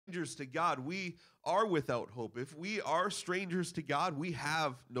strangers to God, we are without hope. If we are strangers to God, we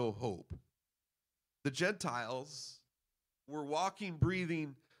have no hope. The Gentiles were walking,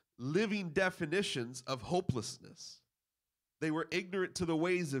 breathing, living definitions of hopelessness. They were ignorant to the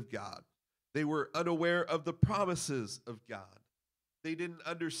ways of God. They were unaware of the promises of God. They didn't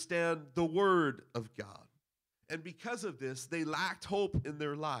understand the word of God. And because of this, they lacked hope in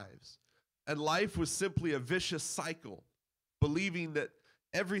their lives. And life was simply a vicious cycle, believing that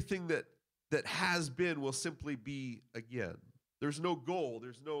everything that has been will simply be again. There's no goal.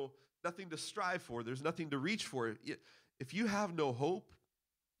 There's nothing to strive for. There's nothing to reach for. If you have no hope,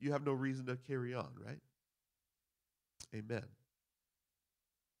 you have no reason to carry on, right? Amen.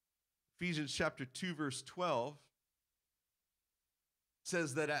 Ephesians chapter 2, verse 12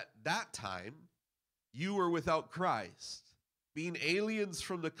 says that at that time, you were without Christ, being aliens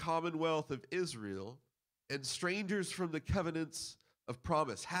from the commonwealth of Israel and strangers from the covenants of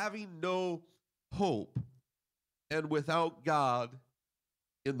promise, having no hope and without God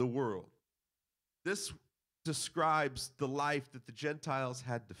in the world. This describes the life that the Gentiles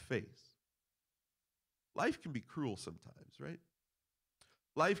had to face. Life can be cruel sometimes, right?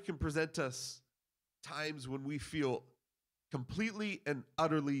 Life can present us times when we feel completely and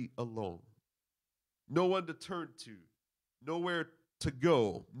utterly alone. No one to turn to, nowhere to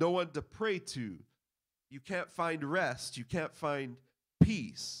go, no one to pray to. You can't find rest, you can't find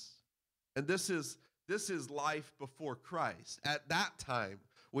peace. And this is life before Christ. At that time,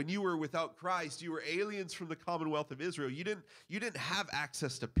 when you were without Christ, you were aliens from the commonwealth of Israel. You didn't have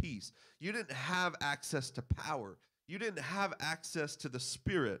access to peace. You didn't have access to power. You didn't have access to the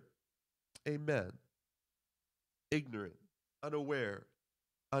Spirit. Amen. Ignorant, unaware,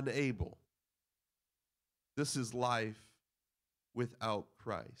 unable. This is life without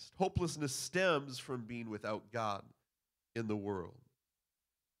Christ. Hopelessness stems from being without God in the world.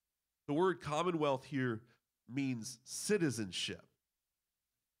 The word commonwealth here means citizenship.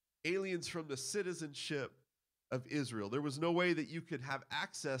 Aliens from the citizenship of Israel. There was no way that you could have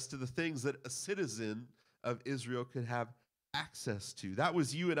access to the things that a citizen of Israel could have access to. That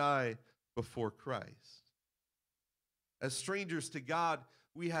was you and I before Christ. As strangers to God,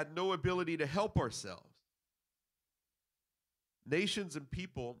 we had no ability to help ourselves. Nations and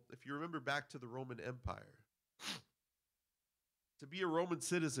people, if you remember back to the Roman Empire, to be a Roman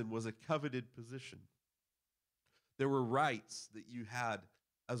citizen was a coveted position. There were rights that you had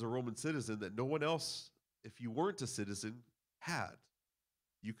as a Roman citizen that no one else, if you weren't a citizen, had.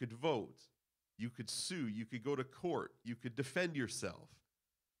 You could vote. You could sue. You could go to court. You could defend yourself.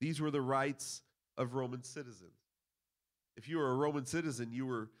 These were the rights of Roman citizens. If you were a Roman citizen,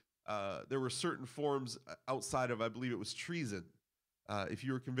 there were certain forms outside of, I believe it was treason. If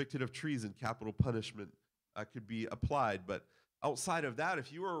you were convicted of treason, capital punishment could be applied. But outside of that,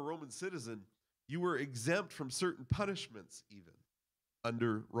 if you were a Roman citizen, you were exempt from certain punishments even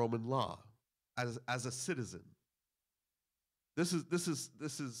under Roman law as a citizen. This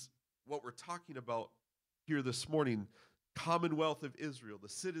is what we're talking about here this morning. Commonwealth of Israel, the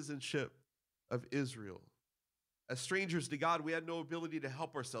citizenship of Israel. As strangers to God, we had no ability to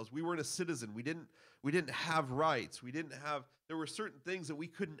help ourselves. We weren't a citizen. We didn't have rights. There were certain things that we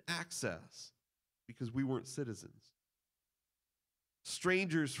couldn't access because we weren't citizens.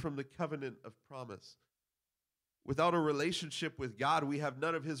 Strangers from the covenant of promise. Without a relationship with God, we have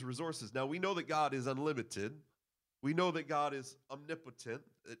none of his resources. Now, we know that God is unlimited. We know that God is omnipotent,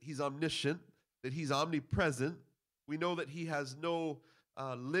 that he's omniscient, that he's omnipresent. We know that he has no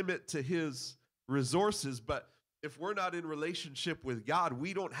limit to his resources, but if we're not in relationship with God,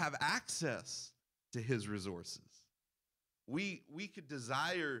 we don't have access to his resources. We could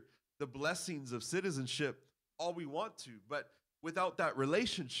desire the blessings of citizenship all we want to, but without that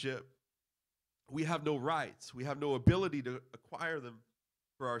relationship, we have no rights. We have no ability to acquire them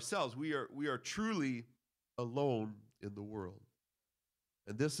for ourselves. We are truly alone in the world.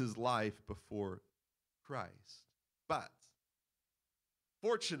 And this is life before Christ. But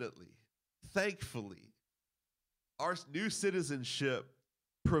fortunately, thankfully, our new citizenship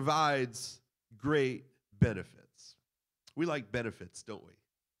provides great benefits. We like benefits, don't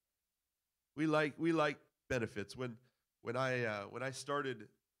we? We like benefits. When I started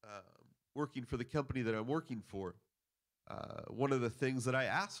working for the company that I'm working for, one of the things that I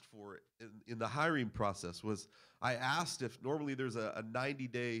asked for in the hiring process was I asked if normally there's a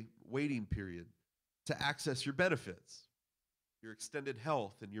 90-day waiting period to access your benefits, your extended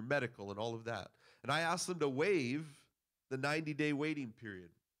health and your medical and all of that. And I asked them to waive the 90-day waiting period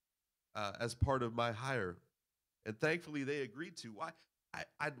as part of my hire. And thankfully they agreed to. Why?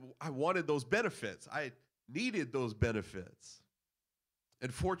 I wanted those benefits. I needed those benefits.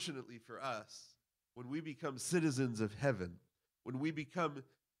 And fortunately for us, when we become citizens of heaven, when we become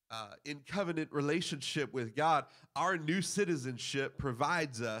in covenant relationship with God, our new citizenship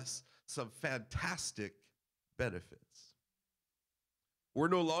provides us some fantastic benefits. We're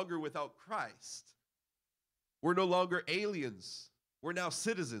no longer without Christ. We're no longer aliens. We're now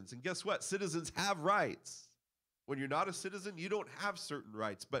citizens. And guess what? Citizens have rights. When you're not a citizen, you don't have certain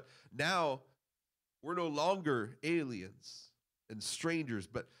rights. But now we're no longer aliens and strangers,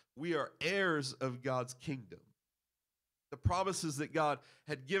 but we are heirs of God's kingdom. The promises that God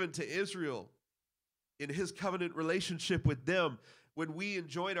had given to Israel in his covenant relationship with them, when we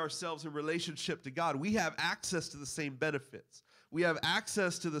enjoyed ourselves in relationship to God, we have access to the same benefits. We have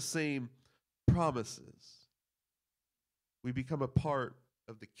access to the same promises. We become a part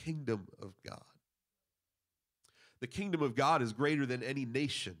of the kingdom of God. The kingdom of God is greater than any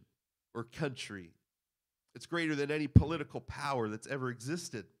nation or country. It's greater than any political power that's ever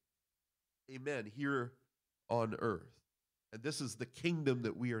existed. Amen. Here on earth. And this is the kingdom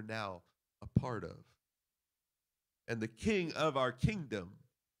that we are now a part of. And the king of our kingdom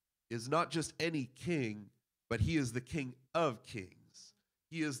is not just any king, but he is the King of kings.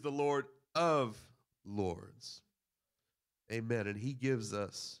 He is the Lord of lords. Amen. And he gives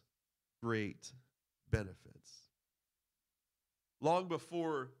us great benefits. Long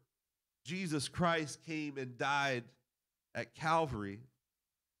before Jesus Christ came and died at Calvary,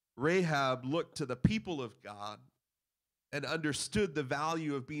 Rahab looked to the people of God and understood the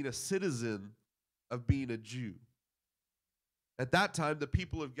value of being a citizen, of being a Jew. At that time, the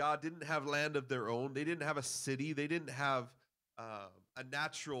people of God didn't have land of their own. They didn't have a city. They didn't have a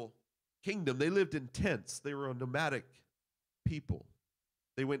natural kingdom. They lived in tents. They were a nomadic people.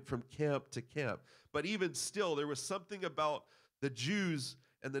 They went from camp to camp. But even still, there was something about the Jews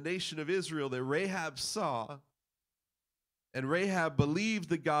and the nation of Israel that Rahab saw. And Rahab believed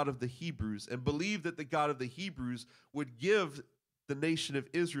the God of the Hebrews and believed that the God of the Hebrews would give the nation of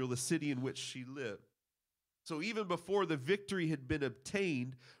Israel the city in which she lived. So even before the victory had been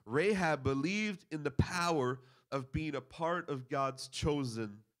obtained, Rahab believed in the power of being a part of God's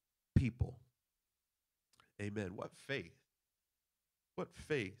chosen people. Amen. What faith. What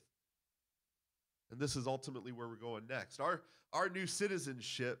faith. And this is ultimately where we're going next. Our new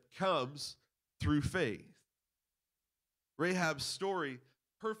citizenship comes through faith. Rahab's story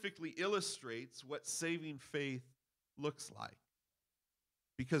perfectly illustrates what saving faith looks like.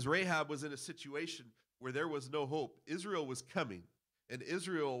 Because Rahab was in a situation where there was no hope. Israel was coming, and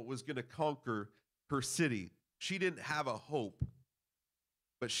Israel was going to conquer her city. She didn't have a hope,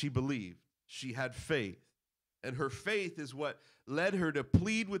 but she believed. She had faith. And her faith is what led her to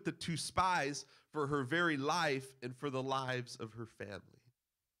plead with the two spies for her very life and for the lives of her family.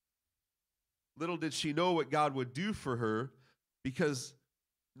 Little did she know what God would do for her, because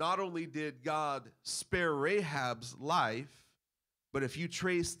not only did God spare Rahab's life, but if you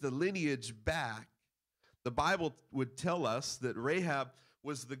trace the lineage back, the Bible would tell us that Rahab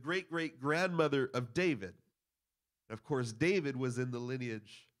was the great-great-grandmother of David. Of course, David was in the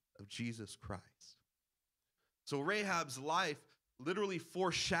lineage of Jesus Christ. So Rahab's life literally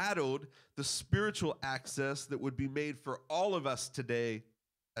foreshadowed the spiritual access that would be made for all of us today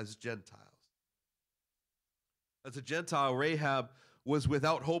as Gentiles. As a Gentile, Rahab was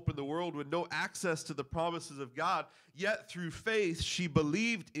without hope in the world, with no access to the promises of God. Yet through faith, she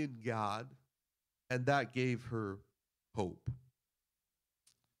believed in God, and that gave her hope. You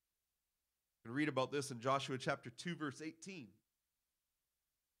can read about this in Joshua chapter 2, verse 18.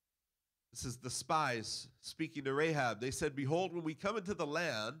 This is the spies speaking to Rahab. They said, "Behold, when we come into the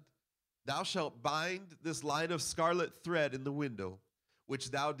land, thou shalt bind this line of scarlet thread in the window,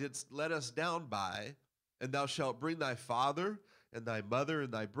 which thou didst let us down by, and thou shalt bring thy father and thy mother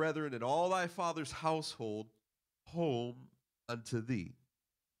and thy brethren and all thy father's household home unto thee."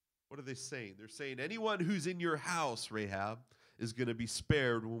 What are they saying? They're saying anyone who's in your house, Rahab, is going to be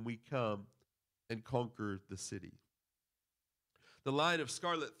spared when we come and conquer the city. The line of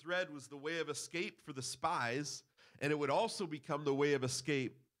scarlet thread was the way of escape for the spies, and it would also become the way of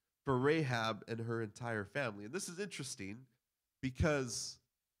escape for Rahab and her entire family. And this is interesting because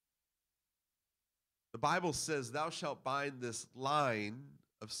the Bible says, "Thou shalt bind this line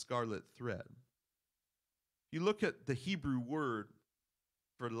of scarlet thread." You look at the Hebrew word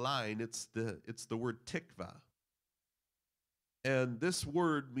for line, it's the word tikva. And this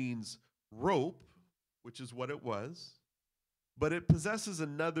word means rope, which is what it was, but it possesses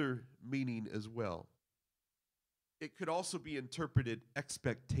another meaning as well. It could also be interpreted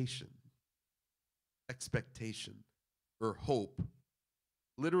expectation or hope.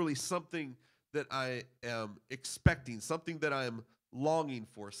 Literally something that I am expecting, something that I am longing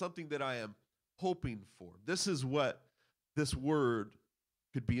for, something that I am hoping for. This is what this word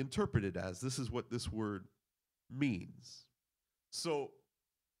could be interpreted as. This is what this word means. So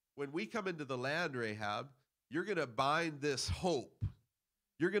when we come into the land, Rahab, you're going to bind this hope.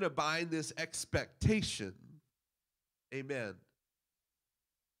 You're going to bind this expectation, amen,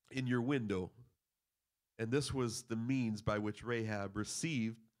 in your window. And this was the means by which Rahab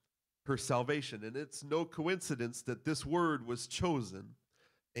received her salvation. And it's no coincidence that this word was chosen.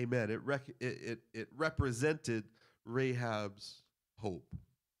 Amen. It represented Rahab's hope.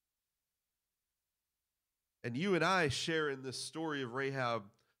 And you and I share in this story of Rahab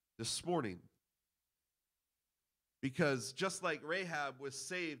this morning. Because just like Rahab was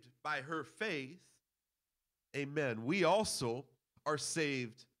saved by her faith, amen, we also are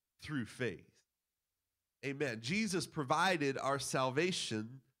saved through faith. Amen. Jesus provided our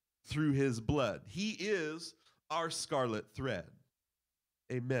salvation through his blood. He is our scarlet thread.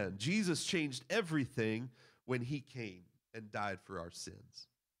 Amen. Jesus changed everything when he came and died for our sins.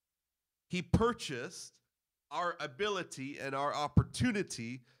 He purchased our ability and our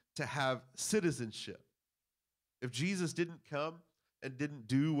opportunity to have citizenship. If Jesus didn't come and didn't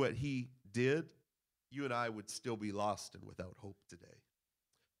do what he did, you and I would still be lost and without hope today.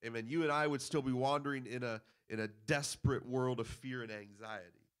 Amen. You and I would still be wandering in a desperate world of fear and anxiety.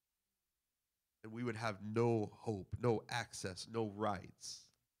 And we would have no hope, no access, no rights.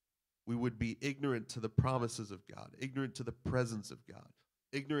 We would be ignorant to the promises of God, ignorant to the presence of God,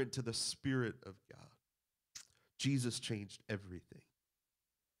 ignorant to the Spirit of God. Jesus changed everything.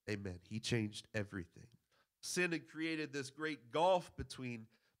 Amen. He changed everything. Sin had created this great gulf between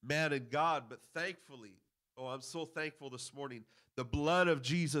man and God, but thankfully, oh, I'm so thankful this morning, the blood of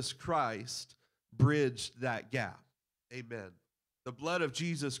Jesus Christ bridged that gap. Amen. The blood of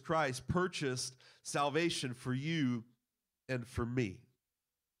Jesus Christ purchased salvation for you and for me.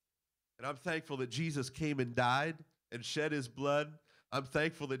 And I'm thankful that Jesus came and died and shed his blood. I'm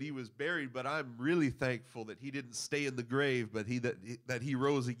thankful that he was buried, but I'm really thankful that he didn't stay in the grave, but that he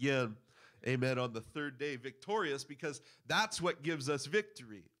rose again, amen, on the third day victorious, because that's what gives us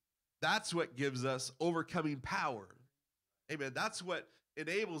victory. That's what gives us overcoming power. Amen. That's what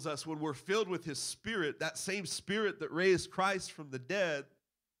enables us when we're filled with his Spirit, that same Spirit that raised Christ from the dead,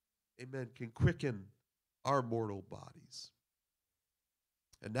 amen, can quicken our mortal bodies.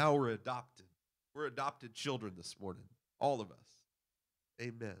 And now we're adopted. We're adopted children this morning, all of us.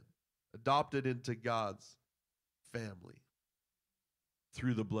 Amen. Adopted into God's family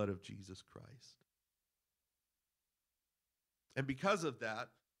through the blood of Jesus Christ. And because of that,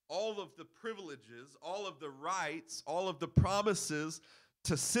 all of the privileges, all of the rights, all of the promises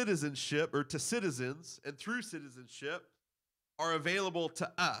to citizenship or to citizens and through citizenship are available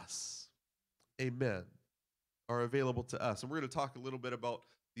to us. Amen. Are available to us. And we're going to talk a little bit about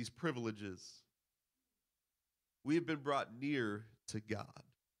these privileges. We have been brought near to God.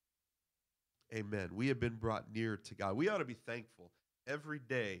 Amen. We have been brought near to God. We ought to be thankful every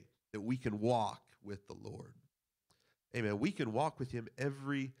day that we can walk with the Lord. Amen. We can walk with him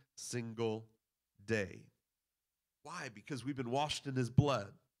every single day. Why? Because we've been washed in his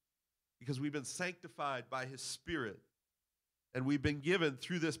blood. Because we've been sanctified by his Spirit. And we've been given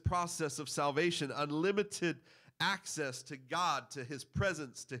through this process of salvation unlimited access to God, to his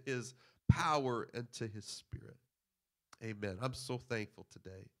presence, to his power, and to his Spirit. Amen. I'm so thankful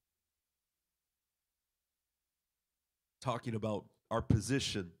today. Talking about our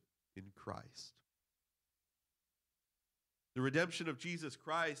position in Christ. The redemption of Jesus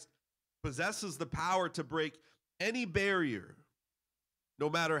Christ possesses the power to break any barrier, no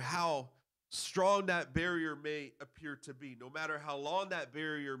matter how strong that barrier may appear to be, no matter how long that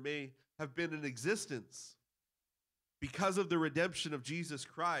barrier may have been in existence. Because of the redemption of Jesus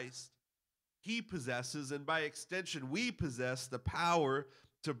Christ, he possesses, and by extension, we possess the power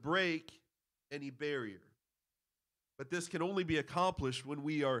to break any barrier. But this can only be accomplished when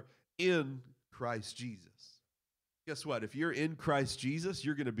we are in Christ Jesus. Guess what? If you're in Christ Jesus,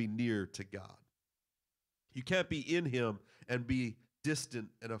 you're going to be near to God. You can't be in him and be distant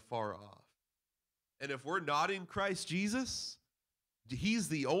and afar off. And if we're not in Christ Jesus, he's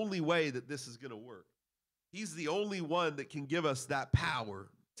the only way that this is going to work. He's the only one that can give us that power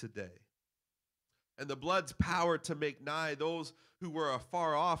today. And the blood's power to make nigh those who were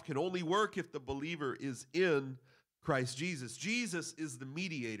afar off can only work if the believer is in Christ Jesus. Jesus is the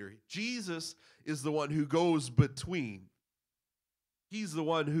mediator. Jesus is the one who goes between. He's the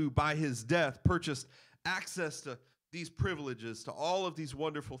one who, by his death, purchased access to these privileges, to all of these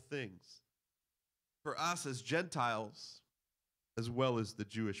wonderful things for us as Gentiles, as well as the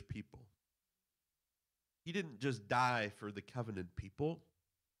Jewish people. He didn't just die for the covenant people,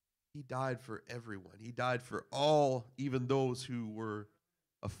 he died for everyone. He died for all, even those who were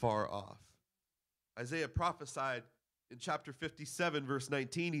afar off. Isaiah prophesied in chapter 57, verse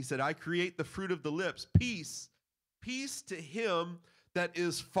 19, he said, I create the fruit of the lips, peace, peace to him that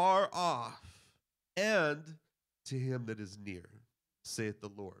is far off, and to him that is near, saith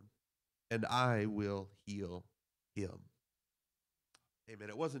the Lord, and I will heal him. Amen.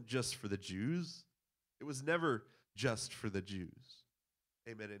 It wasn't just for the Jews. It was never just for the Jews.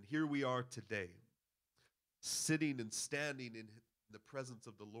 Amen. And here we are today, sitting and standing in the presence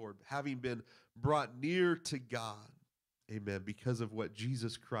of the Lord, having been brought near to God. Amen. Because of what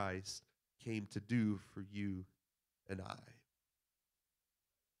Jesus Christ came to do for you and I.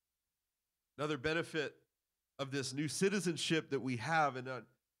 Another benefit of this new citizenship that we have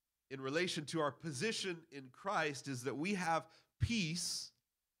in relation to our position in Christ is that we have peace,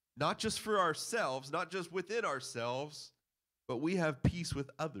 not just for ourselves, not just within ourselves, but we have peace with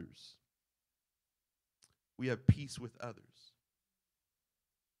others. We have peace with others.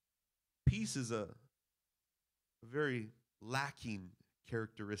 Peace is a very lacking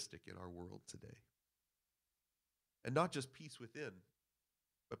characteristic in our world today. And not just peace within,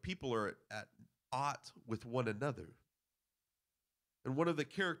 but people are at ought with one another. And one of the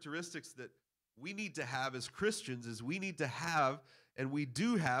characteristics that we need to have as Christians is we need to have, and we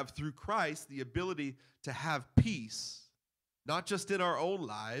do have through Christ, the ability to have peace, not just in our own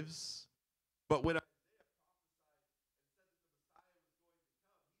lives, but when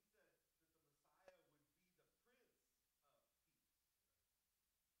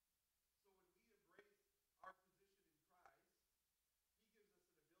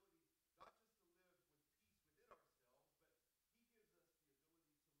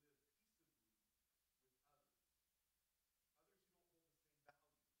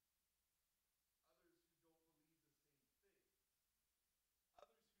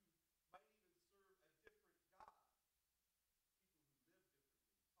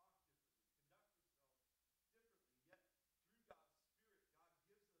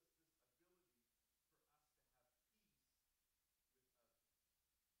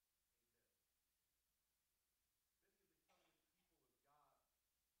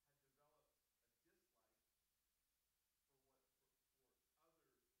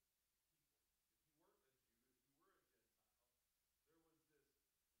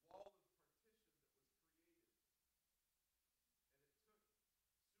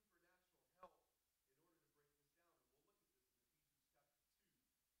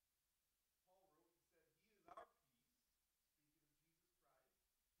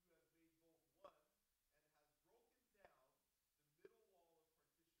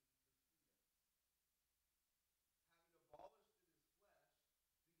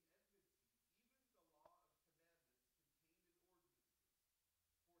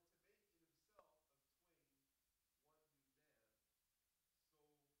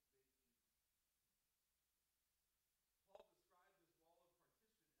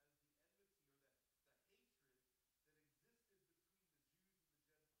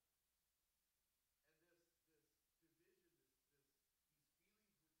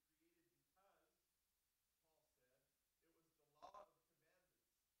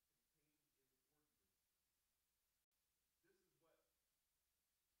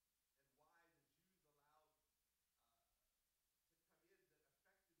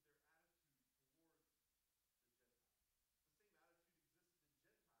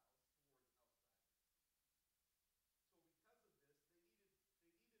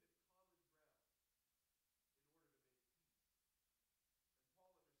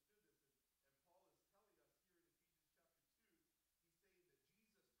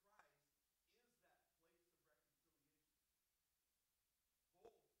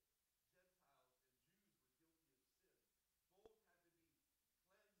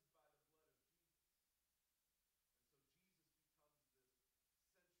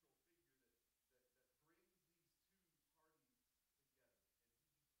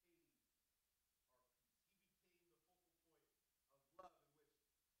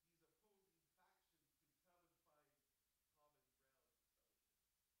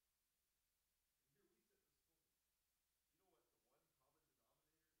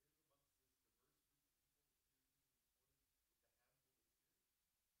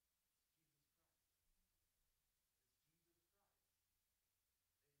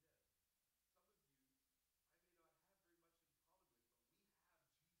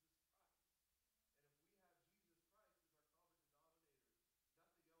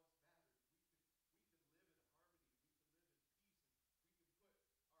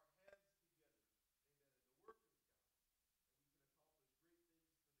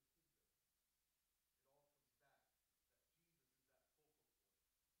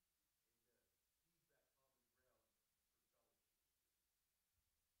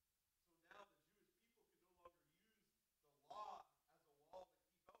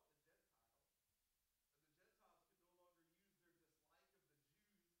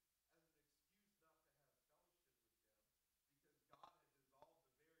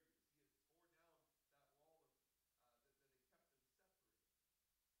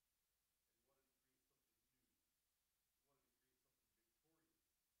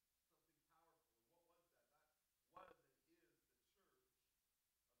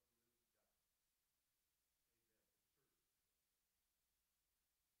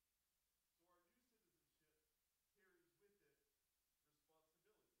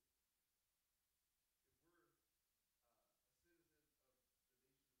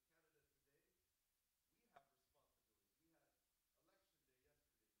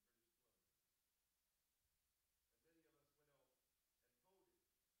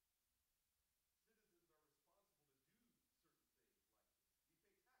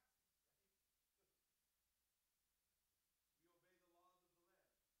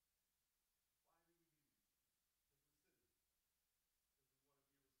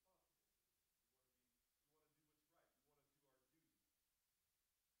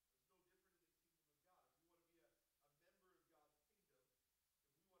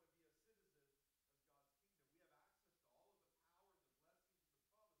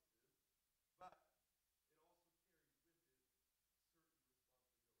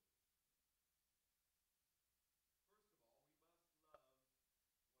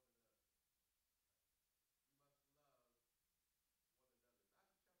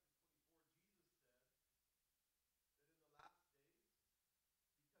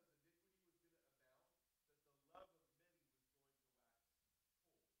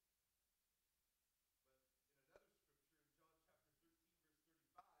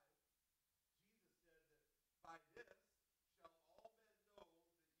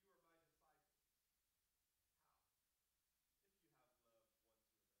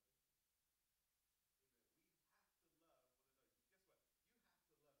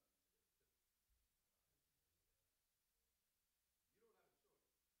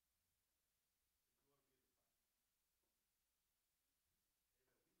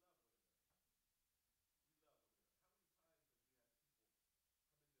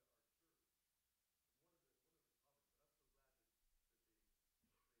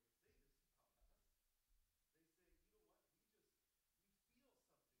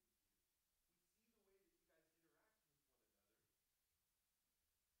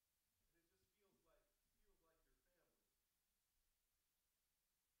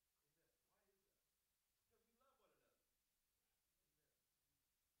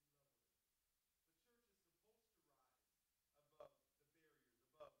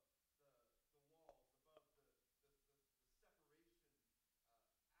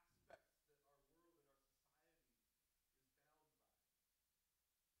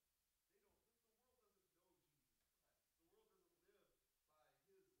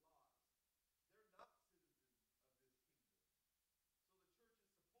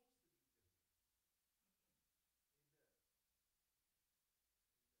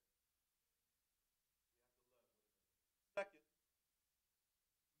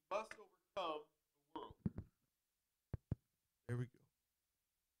must overcome the world. There we go.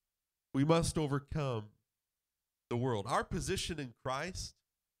 We must overcome the world. Our position in Christ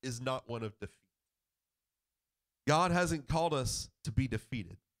is not one of defeat. God hasn't called us to be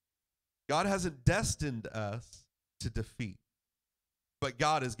defeated. God hasn't destined us to defeat. But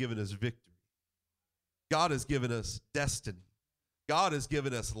God has given us victory. God has given us destiny. God has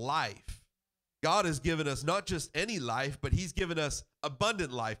given us life. God has given us not just any life, but he's given us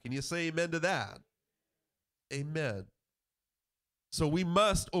abundant life. Can you say amen to that? Amen. So we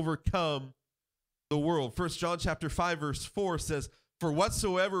must overcome the world. 1 John chapter 5, verse 4 says, "For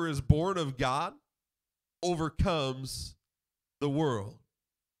whatsoever is born of God overcomes the world."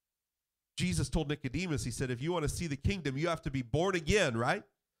 Jesus told Nicodemus, he said, if you want to see the kingdom, you have to be born again, right?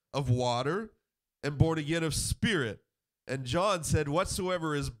 Of water and born again of spirit. And John said,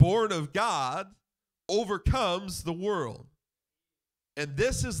 whatsoever is born of God overcomes the world. And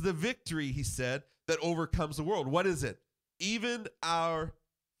this is the victory, he said, that overcomes the world. What is it? Even our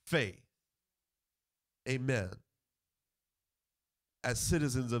faith. Amen. As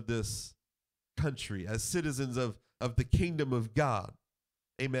citizens of this country, as citizens of the kingdom of God,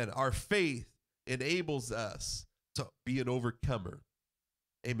 amen, our faith enables us to be an overcomer.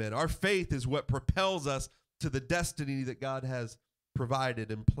 Amen. Our faith is what propels us to the destiny that God has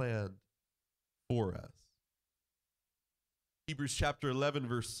provided and planned for us. Hebrews chapter 11,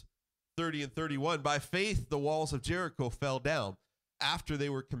 verse 30 and 31. By faith, the walls of Jericho fell down after they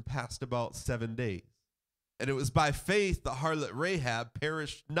were compassed about 7 days. And it was by faith the harlot Rahab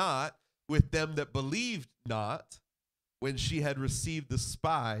perished not with them that believed not when she had received the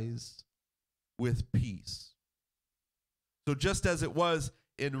spies with peace. So just as it was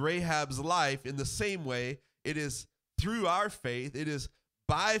in Rahab's life, in the same way, it is through our faith, it is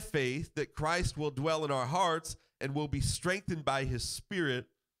by faith that Christ will dwell in our hearts and will be strengthened by his Spirit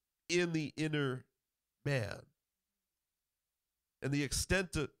in the inner man. And the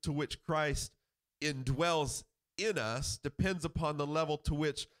extent to which Christ indwells in us depends upon the level to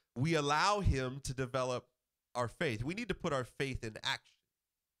which we allow him to develop our faith. We need to put our faith in action.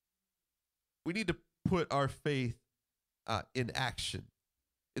 We need to put our faith in action.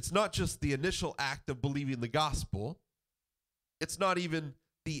 It's not just the initial act of believing the gospel. It's not even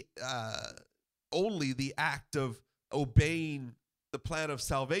the only the act of obeying the plan of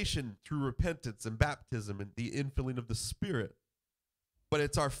salvation through repentance and baptism and the infilling of the Spirit. But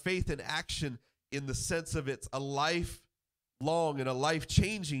it's our faith in action in the sense of it's a lifelong and a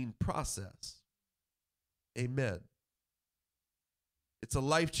life-changing process. Amen. It's a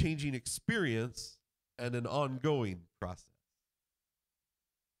life-changing experience and an ongoing process.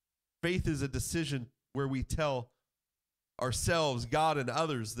 Faith is a decision where we tell ourselves, God, and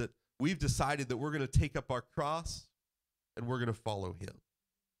others that we've decided that we're going to take up our cross and we're going to follow him.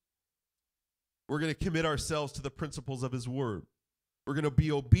 We're going to commit ourselves to the principles of his word. We're going to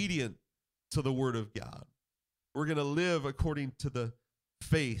be obedient to the word of God. We're going to live according to the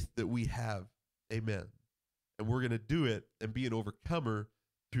faith that we have. Amen. And we're going to do it and be an overcomer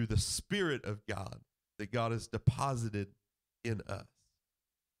through the Spirit of God that God has deposited in us.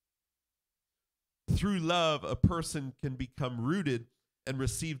 Through love, a person can become rooted and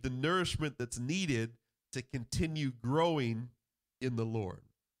receive the nourishment that's needed to continue growing in the Lord.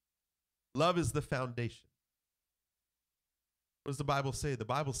 Love is the foundation. What does the Bible say? The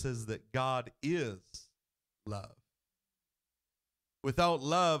Bible says that God is love. Without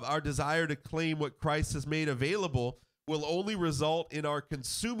love, our desire to claim what Christ has made available will only result in our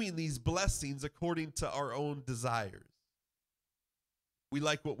consuming these blessings according to our own desires. We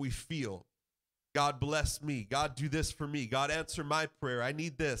like what we feel. God bless me. God do this for me. God answer my prayer. I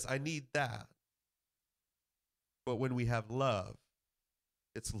need this. I need that. But when we have love,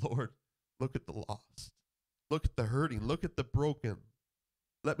 it's, Lord, look at the lost. Look at the hurting. Look at the broken.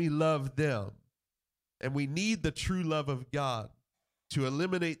 Let me love them. And we need the true love of God to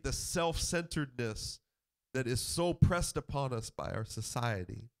eliminate the self-centeredness that is so pressed upon us by our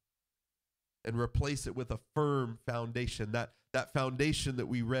society and replace it with a firm foundation, that foundation that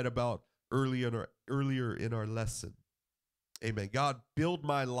we read about earlier in our lesson. Amen. God, build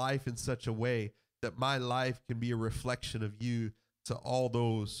my life in such a way that my life can be a reflection of you to all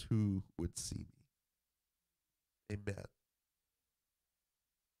those who would see me. Amen.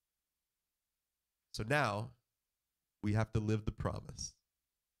 So now we have to live the promise.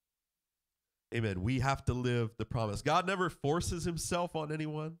 Amen. We have to live the promise. God never forces himself on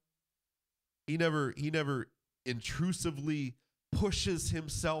anyone. He never intrusively pushes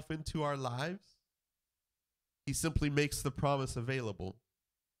himself into our lives. He simply makes the promise available.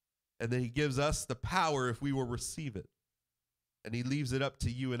 And then he gives us the power if we will receive it. And he leaves it up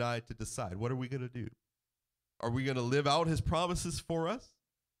to you and I to decide, what are we going to do? Are we going to live out his promises for us?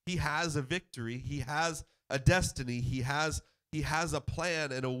 He has a victory. He has a destiny. He has a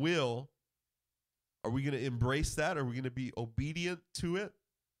plan and a will. Are we going to embrace that? Are we going to be obedient to it?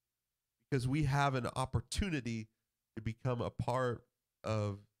 Because we have an opportunity to become a part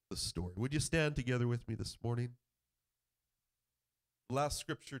of the story. Would you stand together with me this morning? The last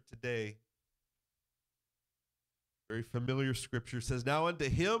scripture today, very familiar scripture, says, "Now unto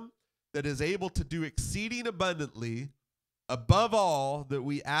him that is able to do exceeding abundantly above all that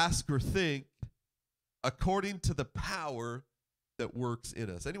we ask or think, according to the power that works in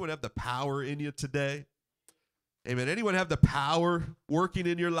us." Anyone have the power in you today? Amen. Anyone have the power working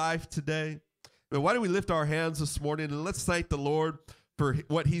in your life today? Amen. Why don't we lift our hands this morning and let's thank the Lord for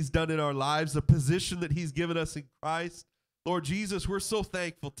what he's done in our lives, the position that he's given us in Christ. Lord Jesus, we're so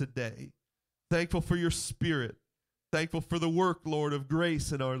thankful today. Thankful for your spirit. Thankful for the work, Lord, of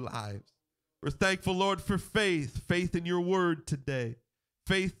grace in our lives. We're thankful, Lord, for faith in your word today.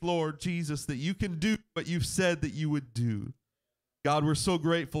 Faith, Lord Jesus, that you can do what you've said that you would do. God, we're so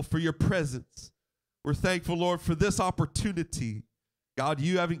grateful for your presence. We're thankful, Lord, for this opportunity. God,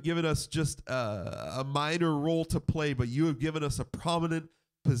 you haven't given us just a minor role to play, but you have given us a prominent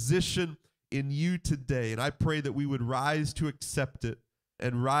position in you today. And I pray that we would rise to accept it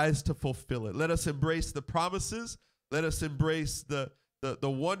and rise to fulfill it. Let us embrace the promises. Let us embrace the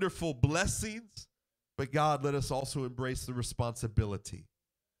wonderful blessings. But God, let us also embrace the responsibility.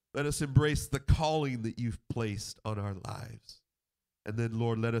 Let us embrace the calling that you've placed on our lives. And then,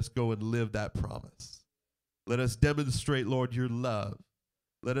 Lord, let us go and live that promise. Let us demonstrate, Lord, your love.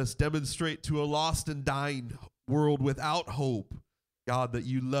 Let us demonstrate to a lost and dying world without hope, God, that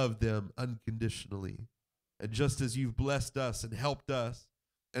you love them unconditionally. And just as you've blessed us and helped us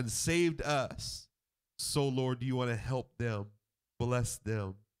and saved us, so, Lord, do you want to help them, bless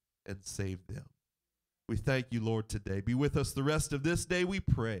them, and save them. We thank you, Lord, today. Be with us the rest of this day, we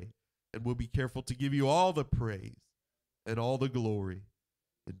pray, and we'll be careful to give you all the praise and all the glory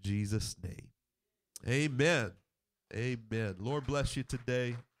in Jesus' name. Amen. Amen. Lord bless you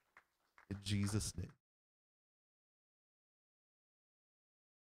today in Jesus' name.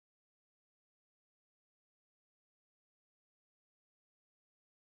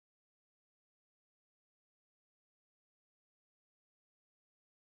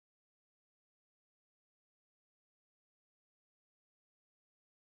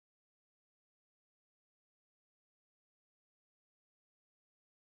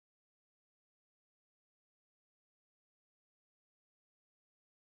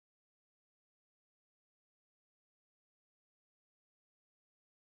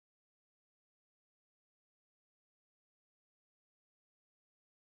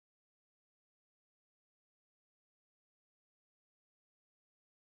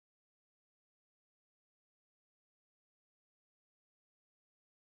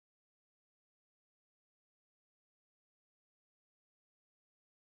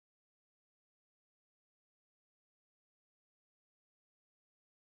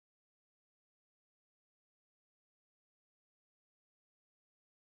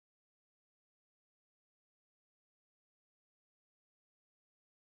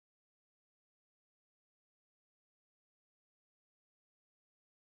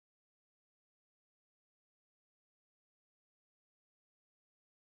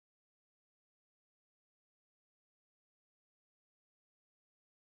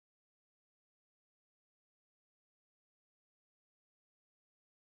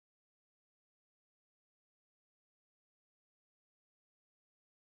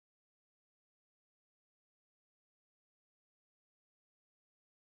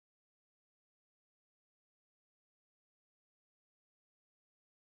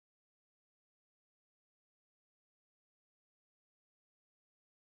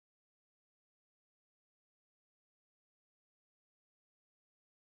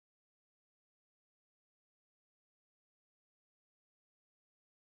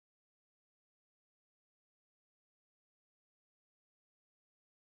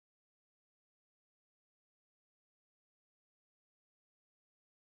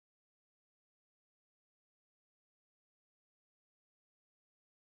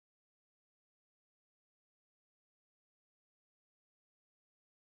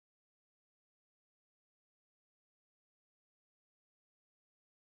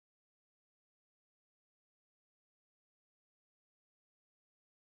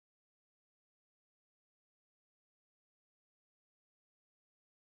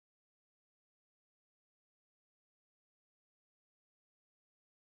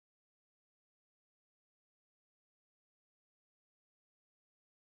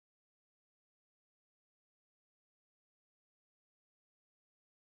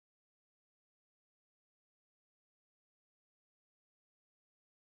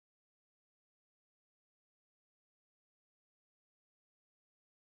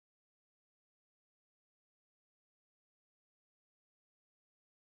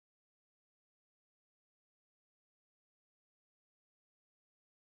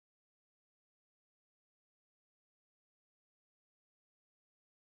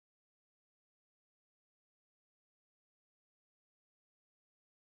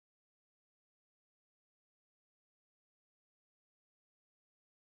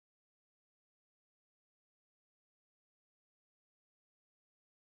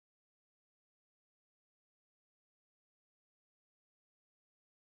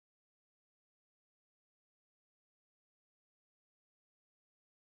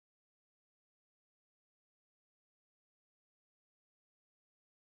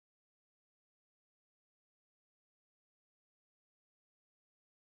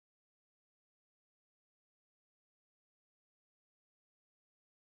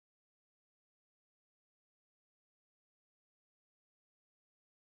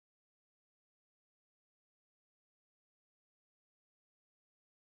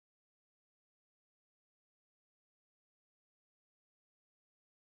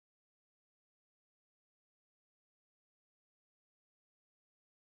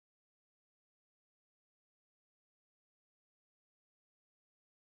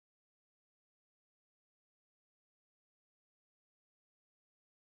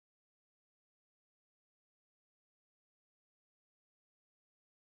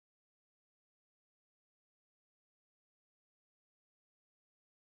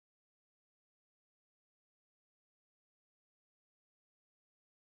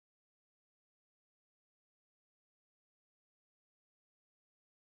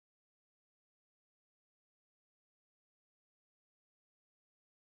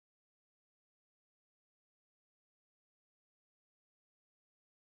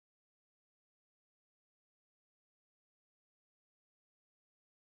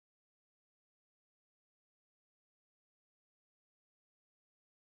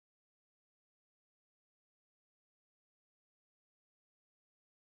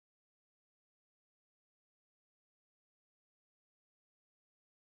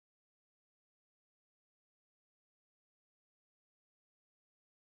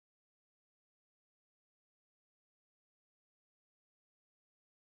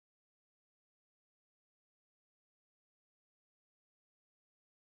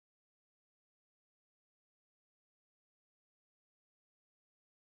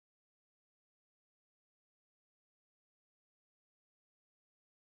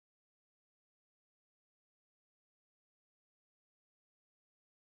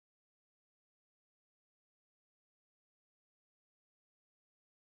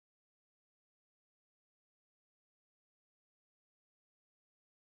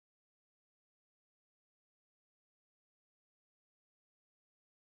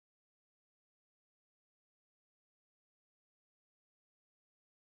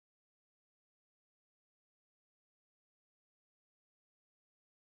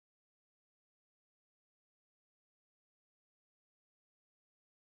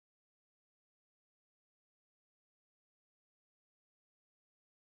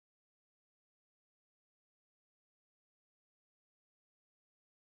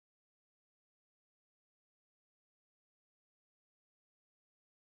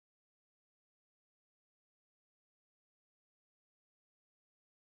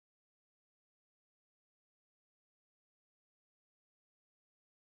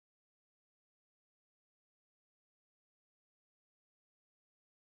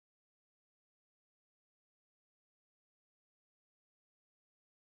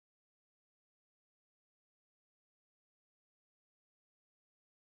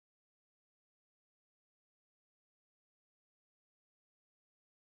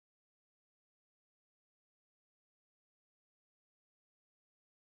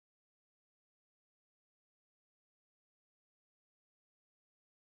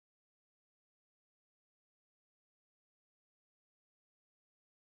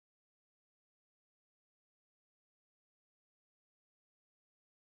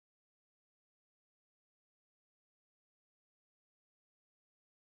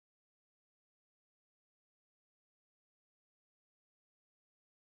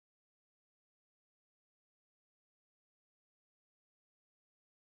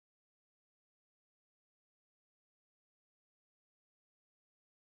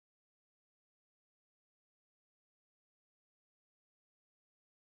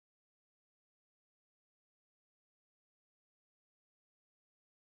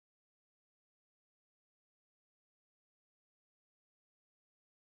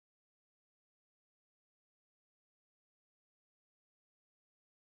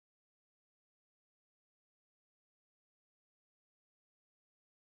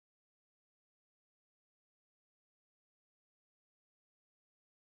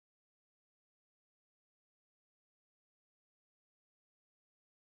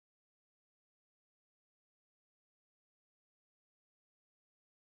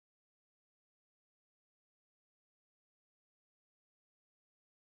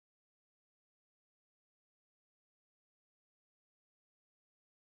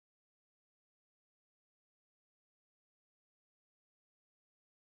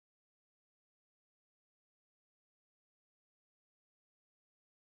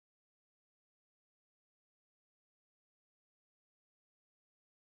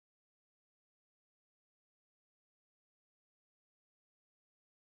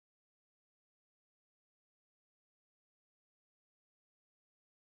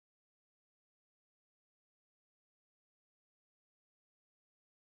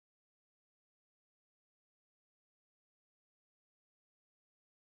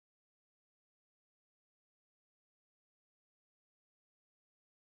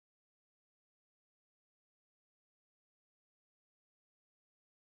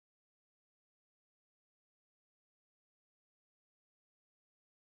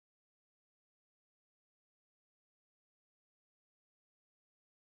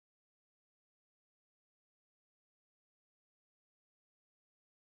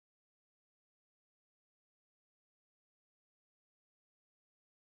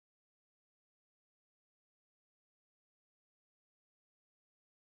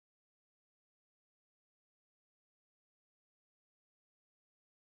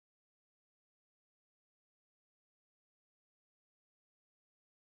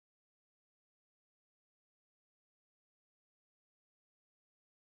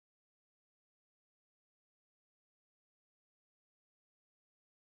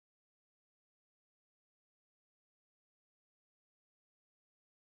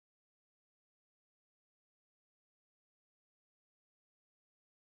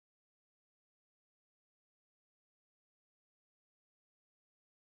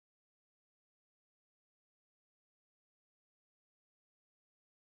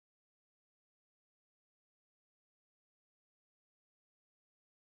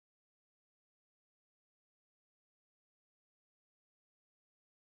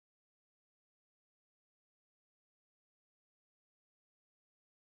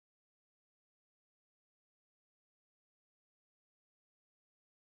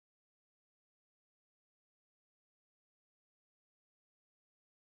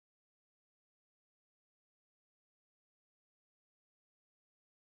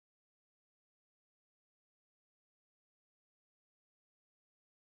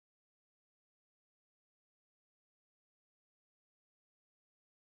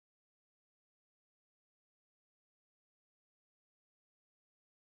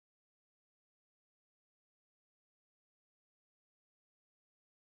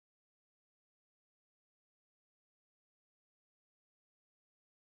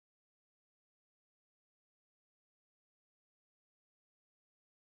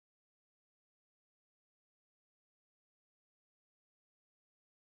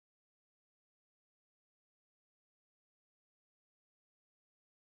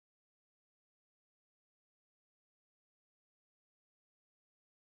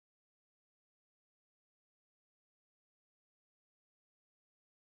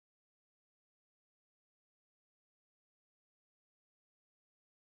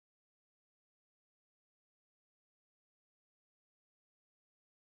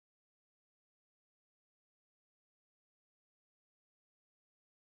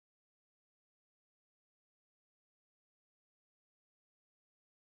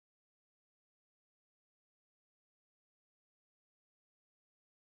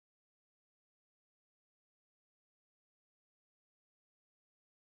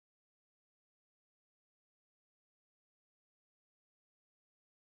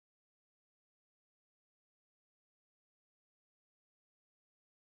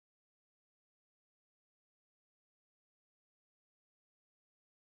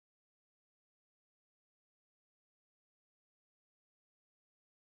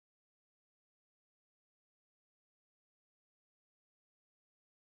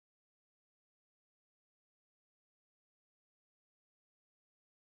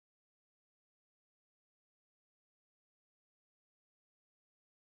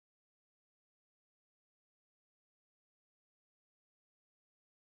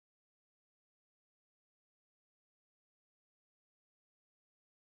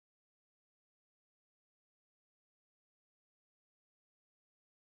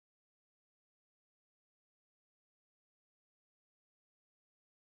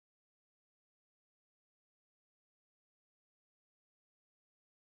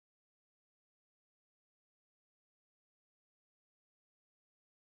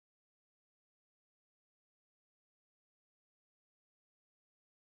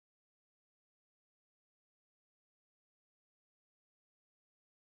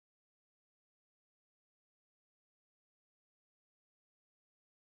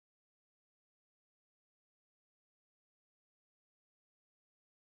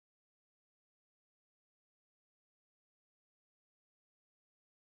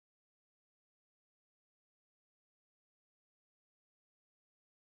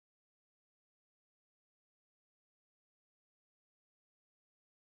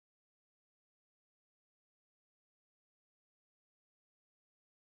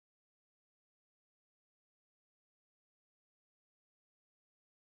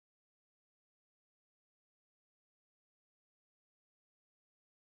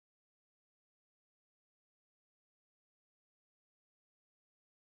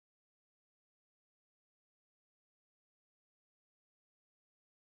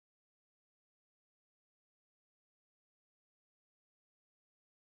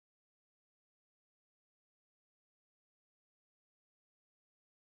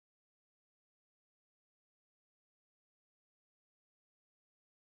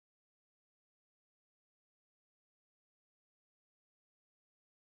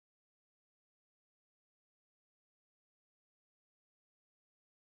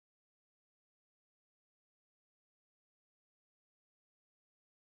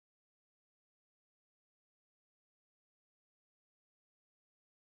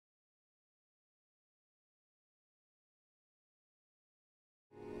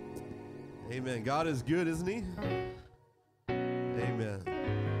 Amen. God is good, isn't he? Amen.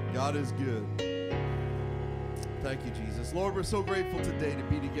 God is good. Thank you, Jesus. Lord, we're so grateful today to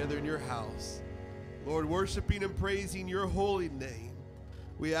be together in your house. Lord, worshiping and praising your holy name.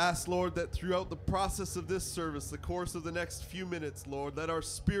 We ask, Lord, that throughout the process of this service, the course of the next few minutes, Lord, let our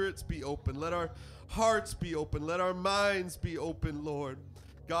spirits be open. Let our hearts be open. Let our minds be open, Lord.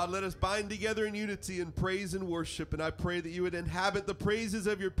 God, let us bind together in unity in praise and worship. And I pray that you would inhabit the praises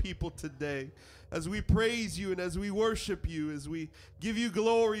of your people today. As we praise you and as we worship you, as we give you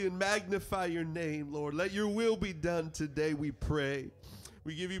glory and magnify your name, Lord, let your will be done today, we pray.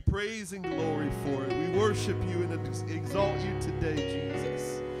 We give you praise and glory for it. We worship you and exalt you today,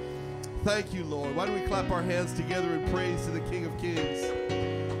 Jesus. Thank you, Lord. Why don't we clap our hands together in praise to the King of Kings?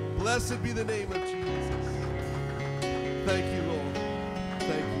 Blessed be the name of Jesus. Thank you, Lord.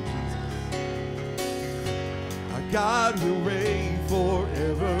 Thank you, Jesus. Our God will reign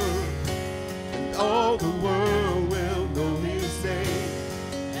forever, and all the world will know his name.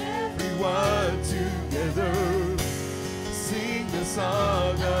 Everyone together sing the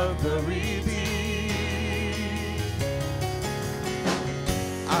song of the redeemed.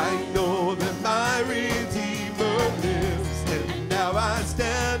 I know that my Redeemer lives, and now I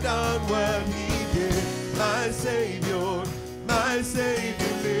stand on what he did. My Savior lives.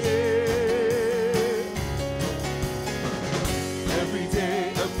 Every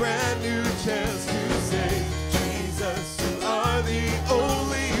day a brand new chance to say, Jesus, you are the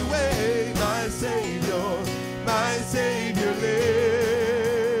only way. My Savior lives.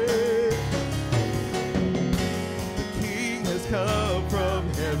 The King has come from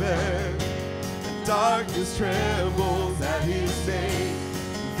heaven, and darkness trembles at his name.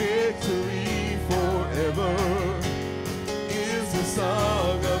 Victory forever is the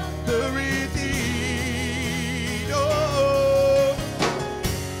song of the redeemed. Oh,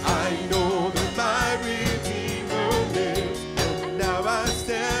 I know that my Redeemer lives, and now I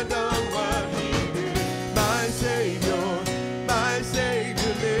stand on what he did. My Savior lives.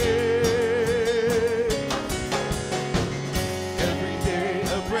 Every day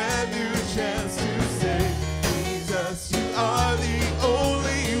a brand new chance to say, Jesus, you are the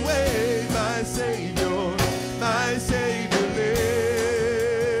only way. My Savior lives.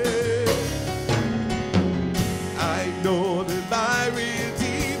 I know that my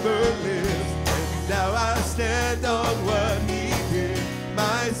Redeemer lives, and now I stand on what he did.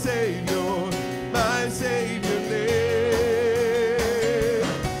 My Savior lives.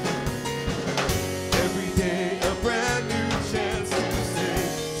 Every day a brand new chance to say,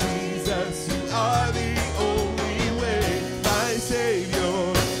 Jesus, you are the only way. My Savior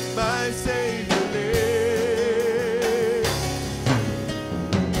lives. My Savior lives.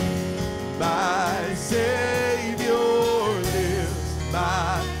 My Savior lives.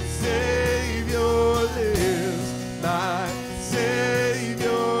 My Savior lives.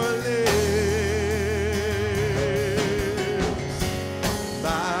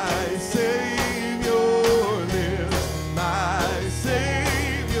 My Savior lives. My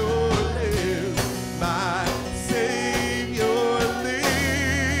Savior lives. My Savior lives.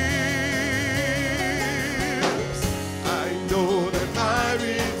 I know that my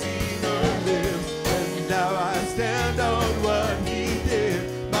Redeemer lives, and now I stand on what he did.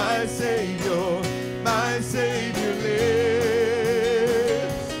 My Savior lives.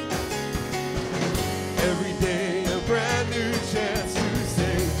 Every day a brand new chance to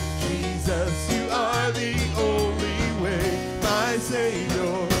say, Jesus, you are the only way. My Savior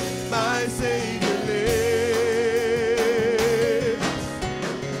lives. My Savior lives.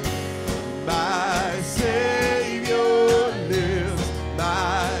 My Savior lives.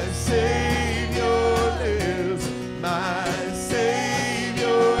 My Savior lives. My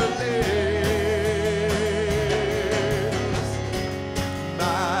Savior lives.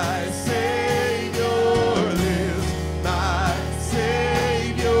 My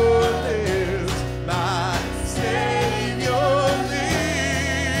Savior lives. My Savior lives.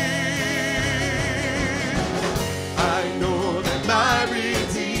 I know that my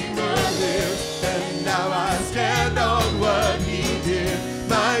Redeemer lives, and now I stand on what he did.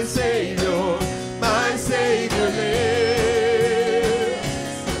 My Savior lives.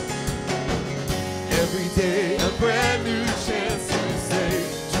 Every day a brand new chance to say,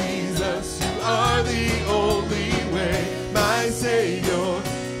 Jesus, you are the only way. My Savior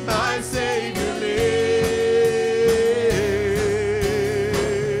lives.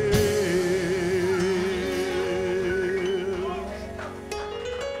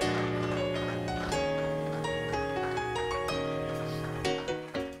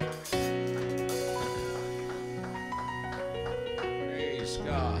 Praise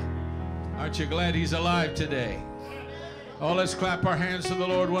God. Aren't you glad he's alive today? Oh, let's clap our hands to the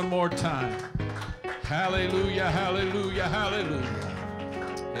Lord one more time. Hallelujah, hallelujah,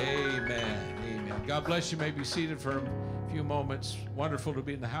 hallelujah. Amen, amen. God bless you. You may be seated for a few moments. Wonderful to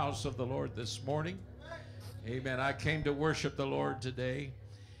be in the house of the Lord this morning. Amen. I came to worship the Lord today.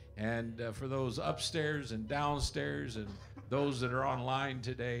 And for those upstairs and downstairs and those that are online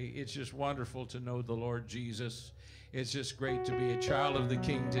today, it's just wonderful to know the Lord Jesus. It's just great to be a child of the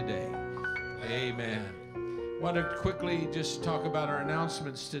King today. Amen. I want to quickly just talk about our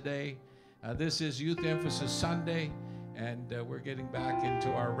announcements today. This is Youth Emphasis Sunday, and we're getting back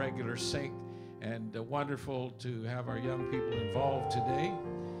into our regular sync, and wonderful to have our young people involved today.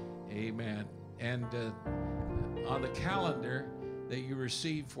 Amen. And on the calendar that you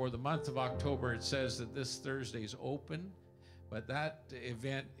receive for the month of October, it says that this Thursday is open, but that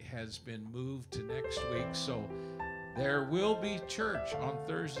event has been moved to next week. So there will be church on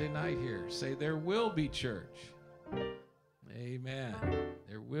Thursday night here. Say, there will be church. Amen.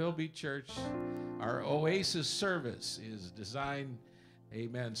 There will be church. Our Oasis service is designed,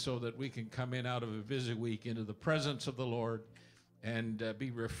 amen, so that we can come in out of a busy week into the presence of the Lord and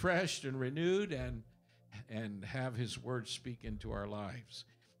be refreshed and renewed and have his word speak into our lives.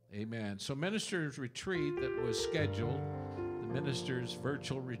 Amen. So ministers' retreat that was scheduled, the ministers'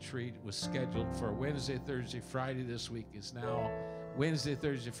 virtual retreat was scheduled for Wednesday, Thursday, Friday this week is now Wednesday,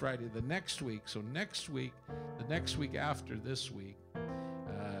 Thursday, Friday the next week. So next week, the next week after this week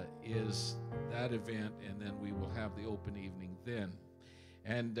is that event, and then we will have the open evening then.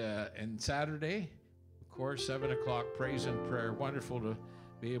 And Saturday, of course, 7 o'clock, praise and prayer. Wonderful to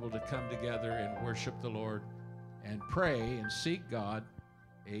be able to come together and worship the Lord and pray and seek God.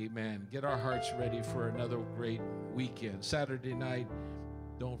 Amen. Get our hearts ready for another great weekend. Saturday night,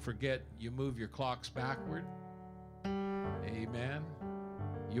 don't forget, you move your clocks backward. Amen.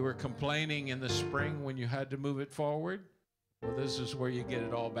 You were complaining in the spring when you had to move it forward. Well, this is where you get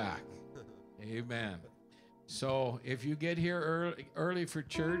it all back. Amen. So if you get here early for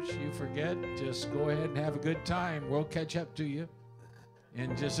church, you forget, just go ahead and have a good time. We'll catch up to you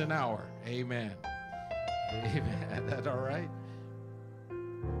in just an hour. Amen. Amen. That all right?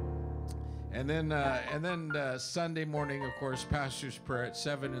 And then Sunday morning, of course, pastor's prayer at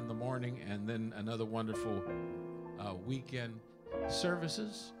 7 in the morning, and then another wonderful weekend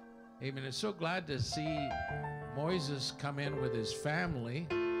services. Amen. I'm so glad to see Moises come in with his family.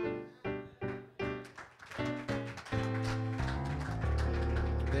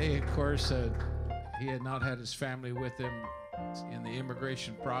 They, of course, he had not had his family with him in the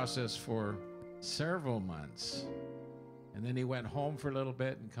immigration process for several months. And then he went home for a little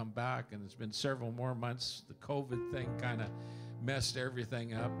bit and come back, and it's been several more months. The COVID thing kind of messed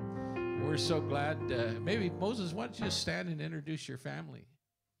everything up. We're so glad. Maybe, Moses, why don't you just stand and introduce your family?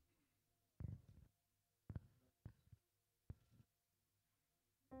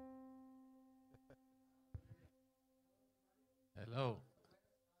 Hello.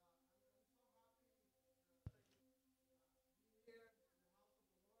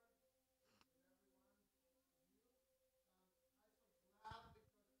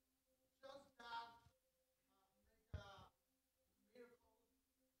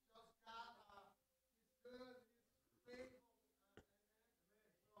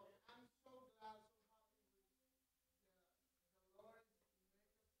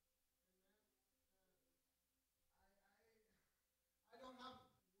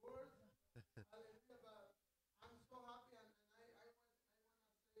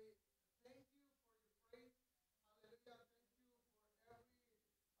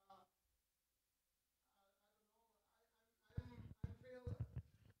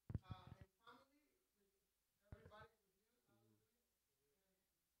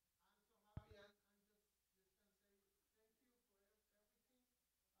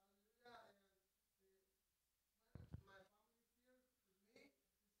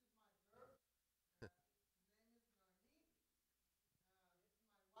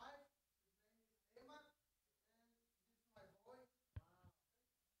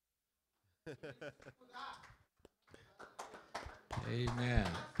 Amen.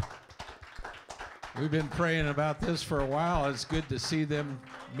 We've been praying about this for a while. It's good to see them,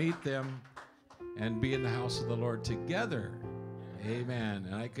 meet them, and be in the house of the Lord together. Amen.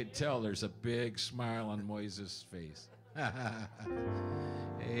 And I could tell there's a big smile on Moises' face.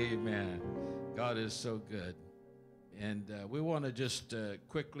 Amen. God is so good. And we want to just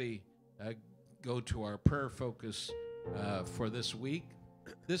quickly go to our prayer focus for this week.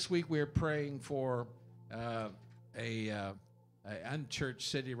 This week we're praying for a unchurched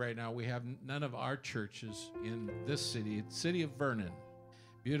city right now. We have none of our churches in this city. It's the city of Vernon.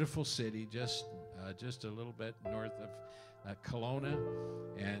 beautiful city, just a little bit north of Kelowna,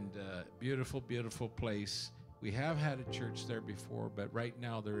 and beautiful, beautiful place. We have had a church there before, but right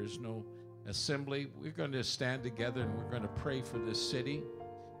now there is no assembly. We're going to stand together and we're going to pray for this city.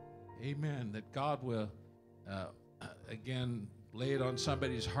 Amen. That God will, again, lay it on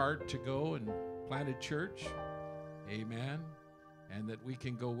somebody's heart to go and plant a church. Amen. And that we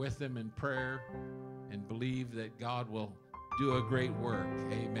can go with them in prayer and believe that God will do a great work.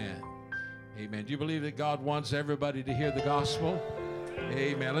 Amen. Amen. Do you believe that God wants everybody to hear the gospel?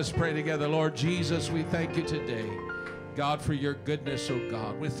 Amen. Let's pray together. Lord Jesus, we thank you today, God, for your goodness, oh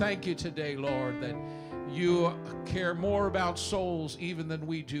God. We thank you today, Lord, that you care more about souls even than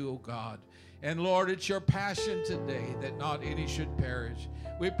we do, oh God. And Lord, it's your passion today that not any should perish.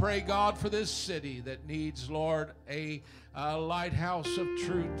 We pray, God, for this city that needs, Lord, a lighthouse of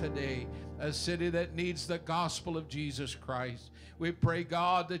truth today, a city that needs the gospel of Jesus Christ. We pray,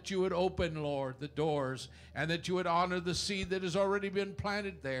 God, that you would open, Lord, the doors, and that you would honor the seed that has already been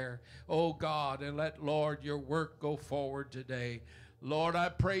planted there, oh God, and let, Lord, your work go forward today. Lord, I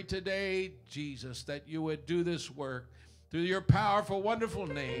pray today, Jesus, that you would do this work through your powerful, wonderful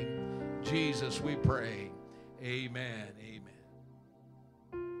name. Jesus, we pray. Amen. Amen.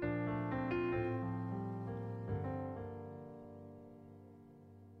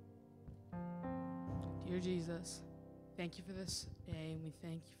 Dear Jesus, thank you for this day, and we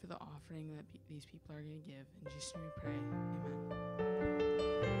thank you for the offering that these people are going to give. In Jesus' name we pray. Amen.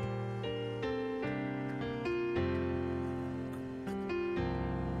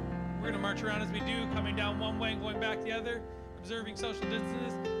 We're going to march around as we do, coming down one way and going back the other, observing social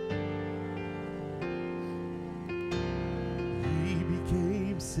distances. He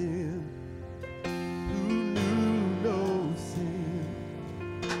became sin who knew no sin.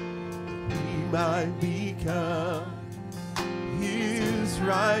 We might become his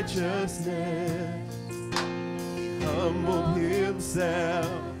righteousness. He humbled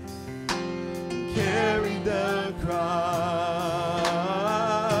himself, carried the cross.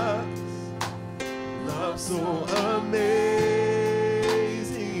 Love so amazing.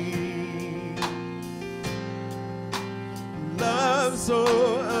 Love so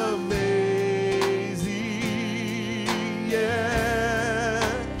amazing. Yeah.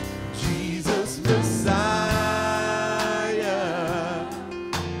 Jesus Messiah,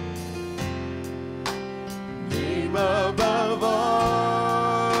 name above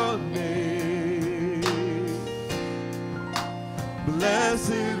all names,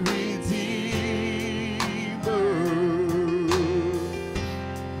 blessed Redeemer,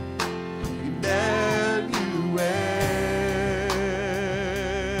 Emmanuel,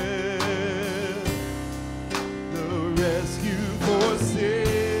 the rescue for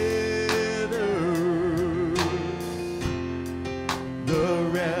sinners, the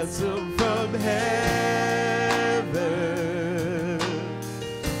ransom from heaven,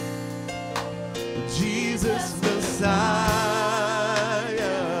 Jesus Messiah,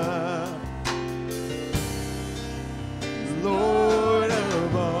 Lord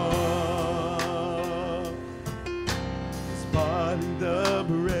of all. His body the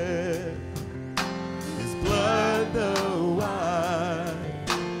bread, his blood the wine,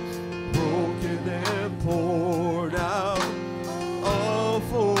 broken and poured out, all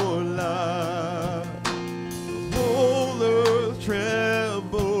for love.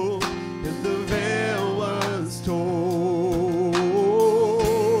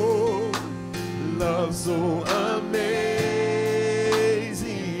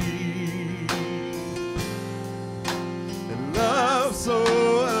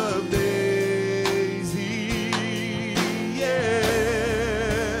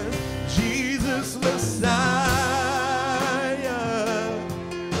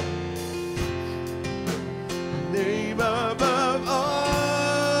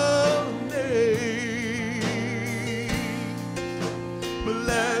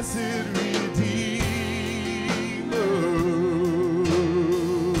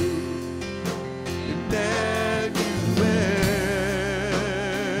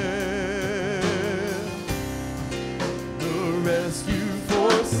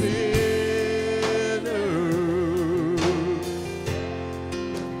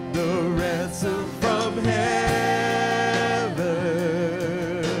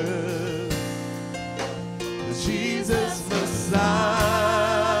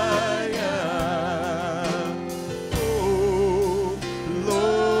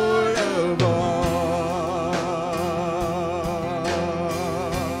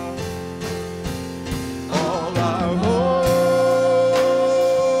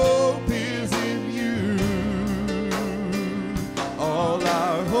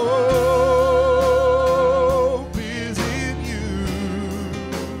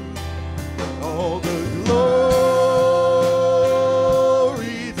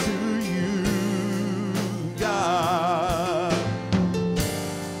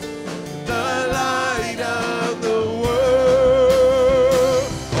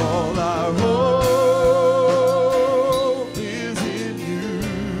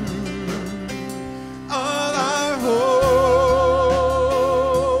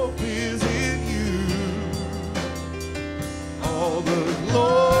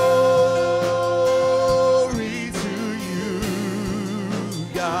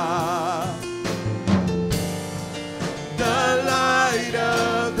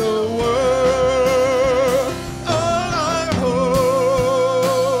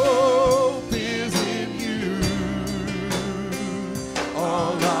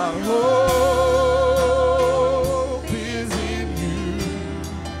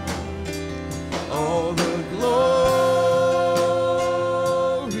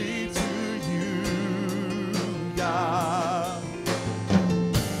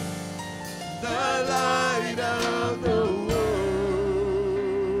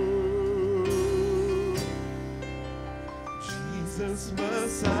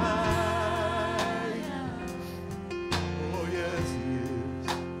 Messiah. Oh yes, he is.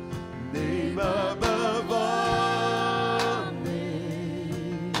 Name above all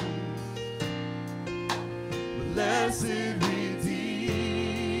names. Blessed Redeemer.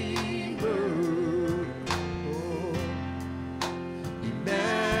 Oh,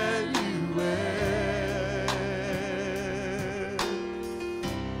 Emmanuel.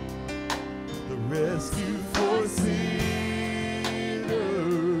 The rescue for sinners.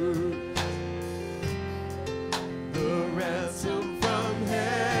 The ransom from heaven.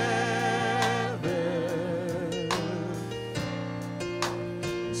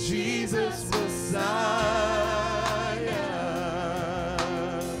 Jesus Messiah,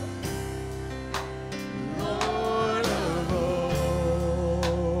 Lord of all.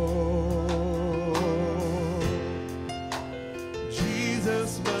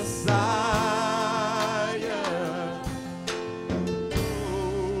 Jesus Messiah,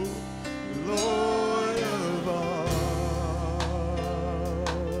 oh, Lord of all.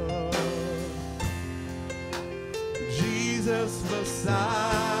 Jesus Messiah,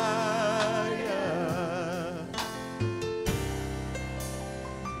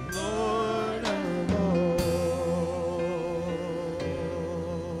 Lord of all.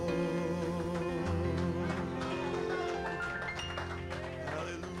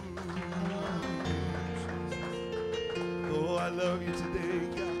 Hallelujah. Oh, I love you today,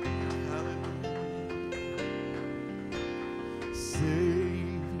 God. Hallelujah.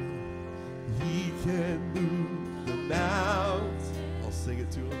 Savior, He can move the mountains. I'll sing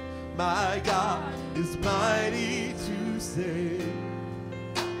it to Him. My God is mighty to save.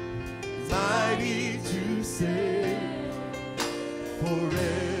 Mighty to save.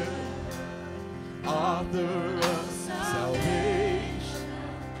 Forever, author of salvation.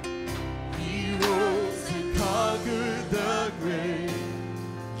 He rose and conquered the grave.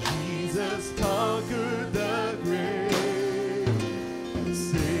 Jesus conquered the grave.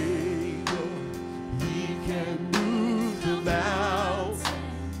 Savior, He can move the mountains.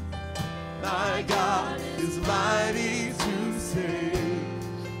 My God is mighty to save.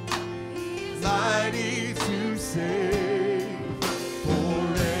 Mighty to save.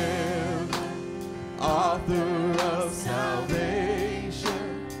 Forever, author of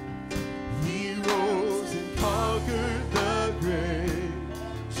salvation. He rose and conquered the grave.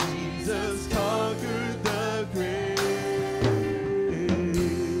 Jesus conquered the grave.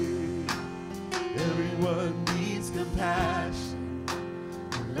 Everyone needs compassion,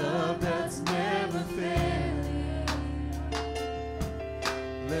 love that's never failing.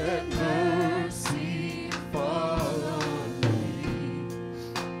 Let mercy fall on me.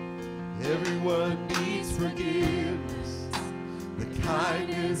 Everyone needs forgiveness, the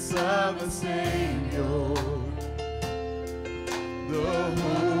kindness of a Savior, the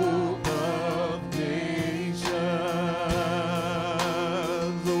hope of nations.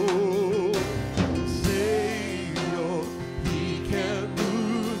 Oh, Savior, He can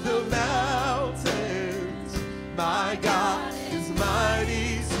move the mountains. My God is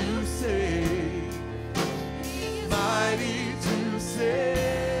mighty to save. Mighty to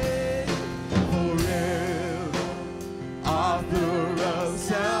save. Forever, author of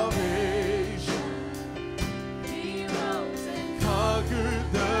salvation. He rose and conquered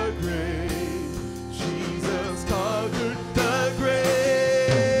the grave. Jesus conquered the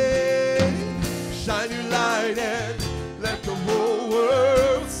grave. Shine your light and let the whole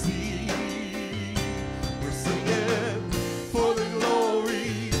world see. We're singing for the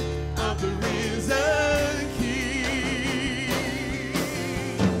glory of the risen King.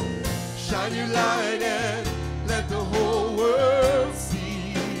 Shine your light and let the whole world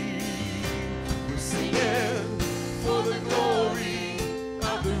see. We're singing for the glory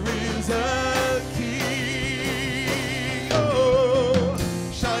of the risen King. Oh,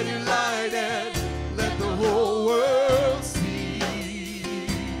 shine your light and let the whole world see.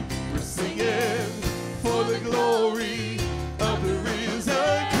 We're singing for the glory of the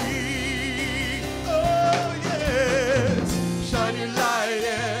risen King. Oh, yes. Shine your light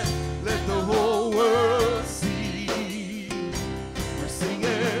and let the whole world see. We're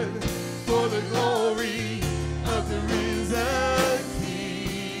singing for the glory of the risen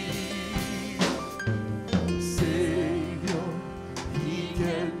King. Savior, He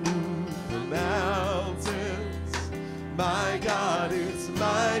can move the mountains. My God is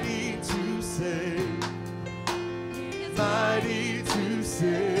mighty to save. Mighty to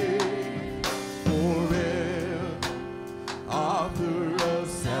save. Forever, author of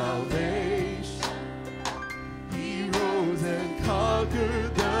salvation. He rose and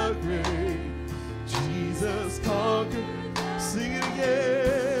conquered the grave.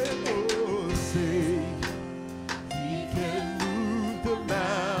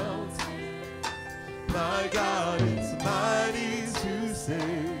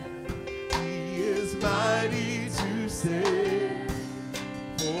 saved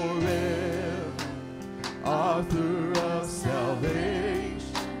forever, author of salvation.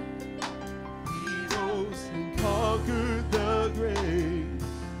 He rose and conquered the grave.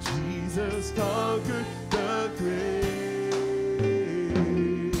 Jesus conquered the grave.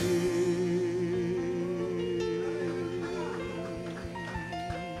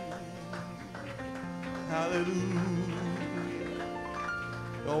 Hallelujah.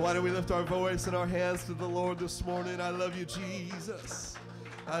 Oh, why don't we lift our voice and our hands to the Lord this morning? I love you, Jesus.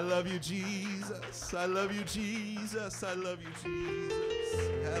 I love you, Jesus. I love you, Jesus. I love you, Jesus.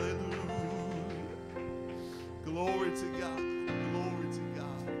 Hallelujah. Glory to God. Glory to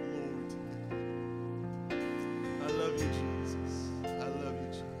God. Glory to God. I love you, Jesus. I love you,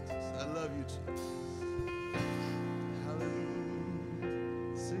 Jesus. I love you, Jesus.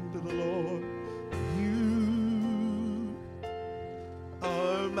 Hallelujah. Sing to the Lord. You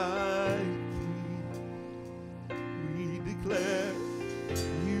are my King. We declare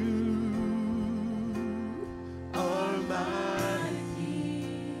you are my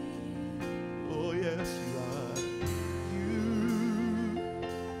King. Oh, yes, you are. You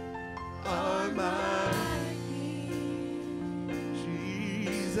are my King.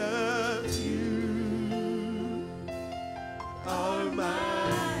 Jesus, you are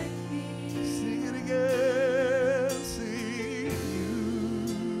my King. Sing it again. Sing you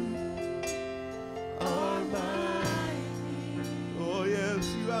are my King. Oh, yes,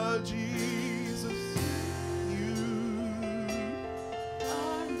 you are, Jesus. You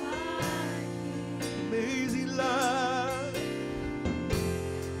are my King. Amazing love.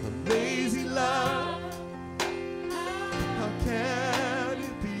 Amazing love. How can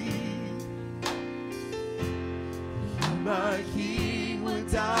it be? You, my King, would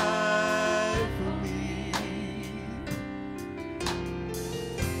die for me.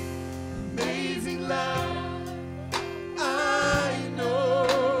 Amazing love. I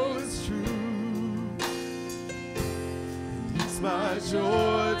know it's true. It's my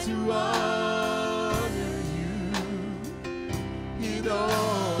joy to honor you in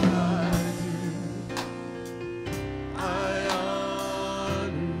all I do. I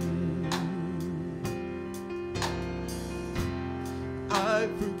honor you. I'm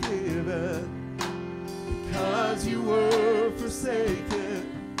forgiven because you were forsaken.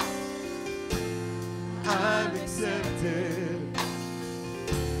 I'm accepted.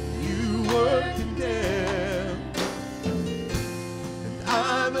 You were condemned. And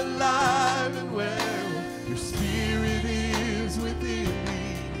I'm alive and well. Your spirit is within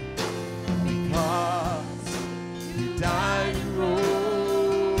me. Because you died and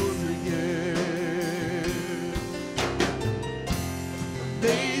rose again.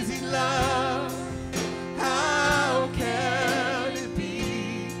 Amazing love. How can it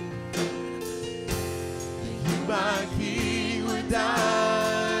be? You, my King, would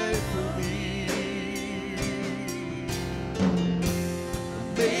die for me.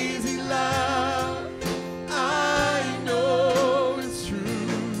 Amazing love, I know it's true.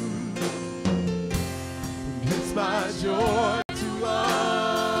 It's my joy to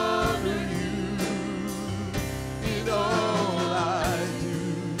honor you in all I do.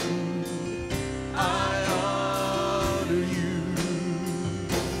 I honor you.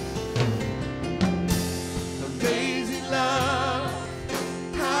 Amazing love,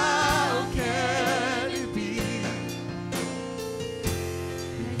 how can it be?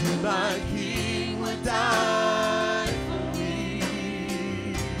 You, my King, would die for me.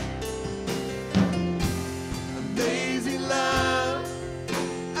 Amazing love,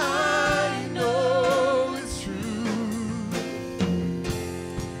 I know it's true.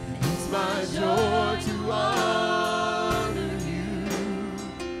 It's my joy to honor you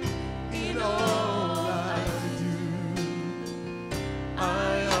in all I do. I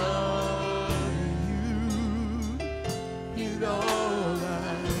honor you in all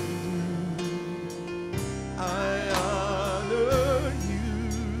I do. I honor you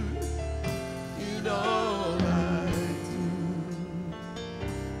in all I do.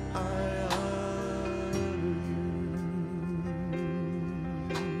 I honor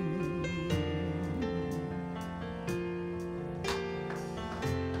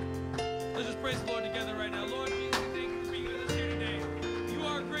Let's just praise the Lord together right now. Lord Jesus, we thank you for being with us here today. You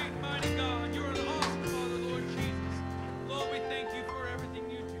are a great, mighty God. You are the awesome Father, Lord Jesus. Lord, we thank you for everything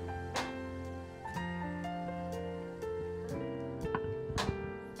you do.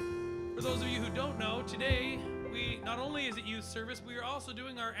 For those of you who don't know, today, not only is it youth service, we are also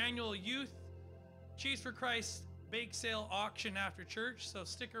doing our annual Youth Cheese for Christ bake sale auction after church, so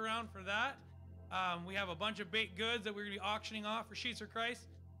stick around for that. We have a bunch of baked goods that we're going to be auctioning off for Sheets for Christ.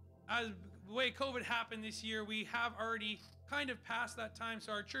 as the way COVID happened this year, we have already kind of passed that time.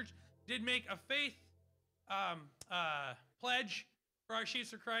 So our church did make a faith pledge for our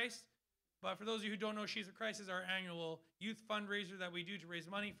Sheaves for Christ. But for those of you who don't know, Sheaves for Christ is our annual youth fundraiser that we do to raise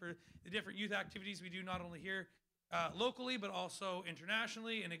money for the different youth activities we do, not only here locally, but also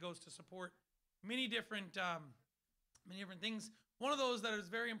internationally. And it goes to support many different things. One of those that is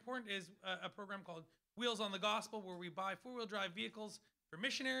very important is a program called Wheels on the Gospel, where we buy four-wheel drive vehicles for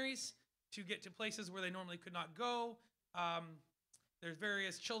missionaries to get to places where they normally could not go. There's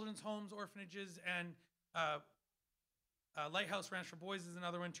various children's homes, orphanages, and Lighthouse Ranch for Boys is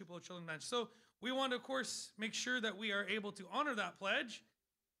another one, Tupelo Children's Ranch. So we want to, of course, make sure that we are able to honor that pledge.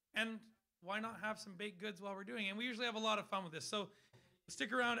 And why not have some baked goods while we're doing it? And we usually have a lot of fun with this. So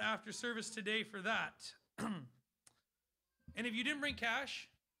stick around after service today for that. And if you didn't bring cash,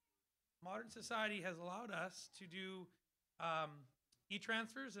 modern society has allowed us to do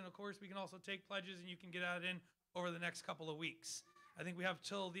e-transfers. And of course, we can also take pledges, and you can get that in over the next couple of weeks. I think we have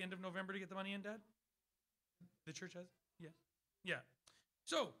till the end of November to get the money in, Dad? The church has? Yeah. Yeah.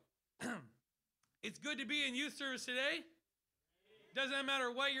 So, it's good to be in youth service today. Doesn't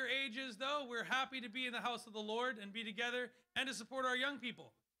matter what your age is, though. We're happy to be in the house of the Lord and be together and to support our young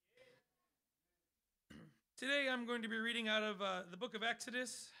people. Today, I'm going to be reading out of the book of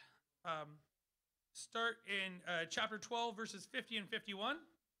Exodus. Start in chapter 12, verses 50 and 51.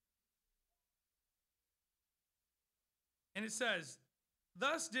 And it says,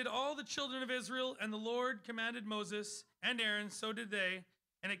 "Thus did all the children of Israel, and the Lord commanded Moses and Aaron, so did they.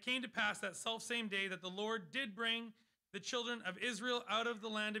 And it came to pass that selfsame day that the Lord did bring the children of Israel out of the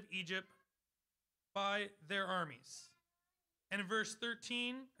land of Egypt by their armies." And in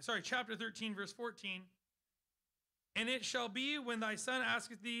chapter 13, verse 14, "And it shall be when thy son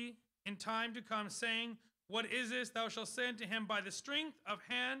asketh thee in time to come, saying, What is this? Thou shalt say unto him, By the strength of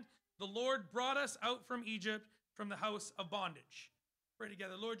hand the Lord brought us out from Egypt, from the house of bondage." Pray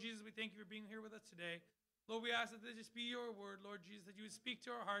together. Lord Jesus, we thank you for being here with us today. Lord, we ask that this just be your word, Lord Jesus, that you would speak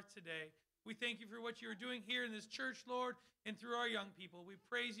to our hearts today. We thank you for what you are doing here in this church, Lord, and through our young people. We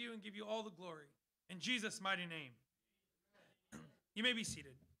praise you and give you all the glory. In Jesus' mighty name. You may be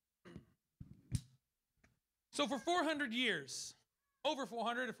seated. So for 400 years, over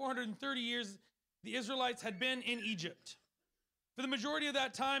 430 years, the Israelites had been in Egypt. For the majority of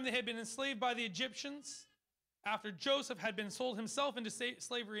that time, they had been enslaved by the Egyptians. After Joseph had been sold himself into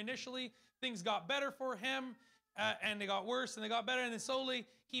slavery initially, things got better for him, and they got worse, and they got better, and then slowly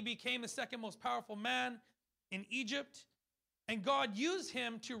he became the second most powerful man in Egypt. And God used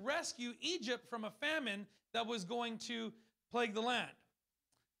him to rescue Egypt from a famine that was going to plague the land.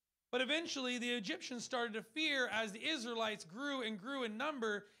 But eventually, the Egyptians started to fear as the Israelites grew and grew in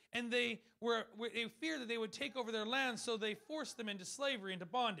number, and they feared that they would take over their land, so they forced them into slavery, into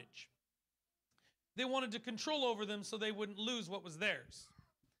bondage. They wanted to control over them so they wouldn't lose what was theirs.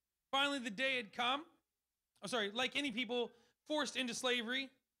 Finally, the day had come. Like any people forced into slavery,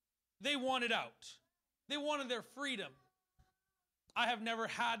 they wanted out. They wanted their freedom. I have never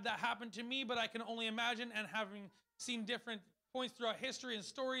had that happen to me, but I can only imagine, and having seen different points throughout history and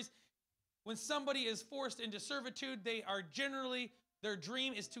stories, when somebody is forced into servitude, they are generally, their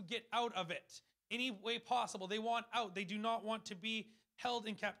dream is to get out of it any way possible. They want out. They do not want to be held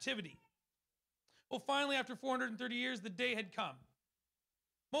in captivity. Well, finally, after 430 years, the day had come.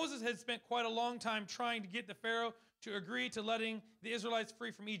 Moses had spent quite a long time trying to get the Pharaoh to agree to letting the Israelites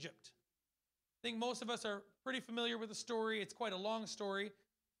free from Egypt. I think most of us are pretty familiar with the story. It's quite a long story.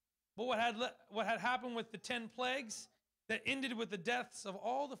 But what had happened with the 10 plagues that ended with the deaths of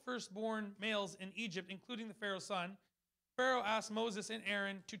all the firstborn males in Egypt, including the Pharaoh's son, Pharaoh asked Moses and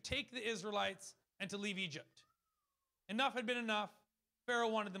Aaron to take the Israelites and to leave Egypt. Enough had been enough. Pharaoh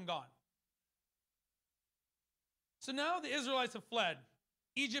wanted them gone. So now the Israelites have fled.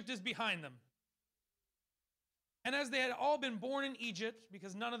 Egypt is behind them. And as they had all been born in Egypt,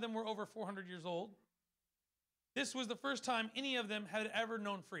 because none of them were over 400 years old, this was the first time any of them had ever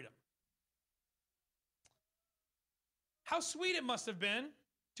known freedom. How sweet it must have been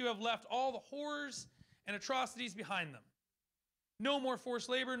to have left all the horrors and atrocities behind them. No more forced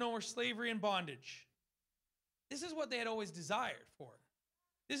labor, no more slavery and bondage. This is what they had always desired for.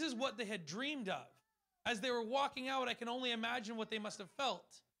 This is what they had dreamed of. As they were walking out, I can only imagine what they must have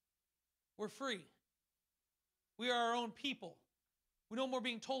felt. We're free. We are our own people. We're no more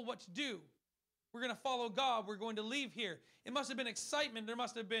being told what to do. We're going to follow God. We're going to leave here. It must have been excitement. There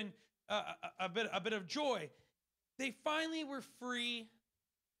must have been a bit of joy. They finally were free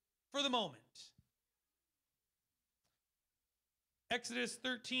for the moment. Exodus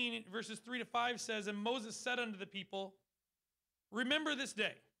 13, verses 3 to 5 says, "And Moses said unto the people, Remember this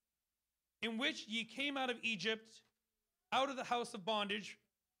day, in which ye came out of Egypt, out of the house of bondage,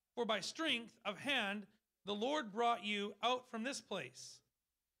 for by strength of hand the Lord brought you out from this place.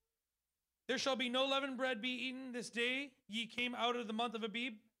 There shall be no leavened bread be eaten this day ye came out of the month of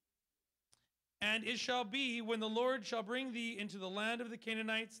Abib. And it shall be, when the Lord shall bring thee into the land of the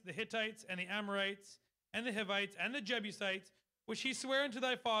Canaanites, the Hittites, and the Amorites, and the Hivites, and the Jebusites, which he sware unto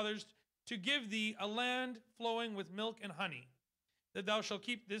thy fathers, to give thee a land flowing with milk and honey, that thou shalt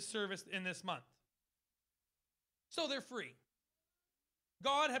keep this service in this month. So they're free.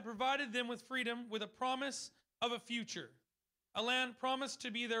 God had provided them with freedom, with a promise of a future, a land promised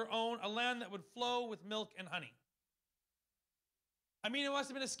to be their own, a land that would flow with milk and honey. I mean, it must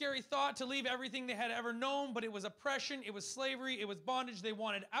have been a scary thought to leave everything they had ever known, but it was oppression, it was slavery, it was bondage they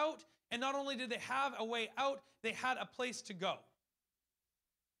wanted out. And not only did they have a way out, they had a place to go.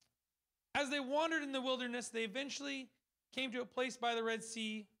 As they wandered in the wilderness, they eventually came to a place by the Red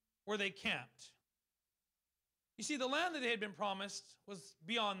Sea where they camped. You see, the land that they had been promised was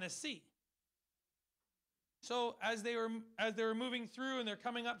beyond this sea. So as they were moving through and they're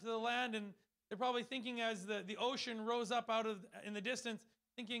coming up to the land, and they're probably thinking as the ocean rose up out of in the distance,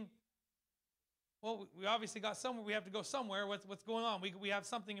 thinking, well, we obviously got somewhere. We have to go somewhere. What's going on? We have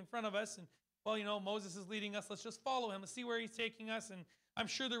something in front of us, and well, you know, Moses is leading us. Let's just follow him and see where he's taking us. And I'm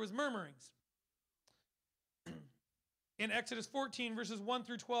sure there was murmurings. In Exodus 14, verses 1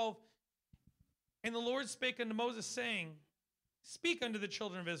 through 12, and the Lord spake unto Moses, saying, Speak unto the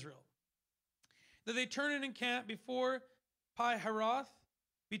children of Israel, that they turn and encamp before Pi-hahiroth,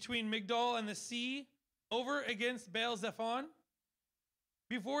 between Migdol and the sea, over against Baal-zephon,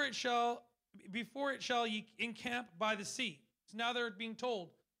 before it shall ye encamp by the sea. So now they're being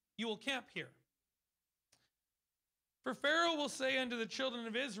told, you will camp here. For Pharaoh will say unto the children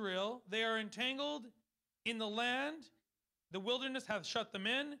of Israel, they are entangled in the land, the wilderness hath shut them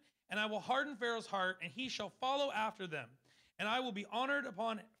in, and I will harden Pharaoh's heart, and he shall follow after them. And I will be honored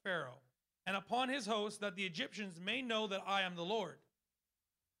upon Pharaoh, and upon his host, that the Egyptians may know that I am the Lord.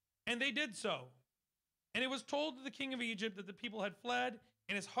 And they did so. And it was told to the king of Egypt that the people had fled,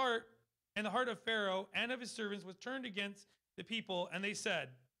 and his heart, and the heart of Pharaoh and of his servants was turned against the people, and they said,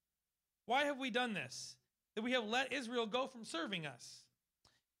 Why have we done this, that we have let Israel go from serving us?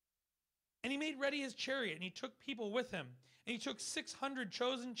 And he made ready his chariot, and he took people with him. And he took 600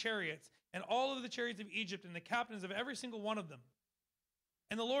 chosen chariots, and all of the chariots of Egypt, and the captains of every single one of them.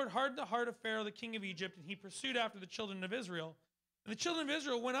 And the Lord hardened the heart of Pharaoh, the king of Egypt, and he pursued after the children of Israel. And the children of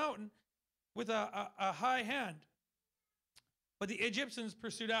Israel went out with a high hand. But the Egyptians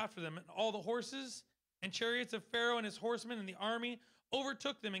pursued after them, and all the horses and chariots of Pharaoh and his horsemen and the army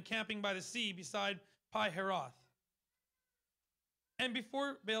overtook them, encamping by the sea beside Pi-hahiroth and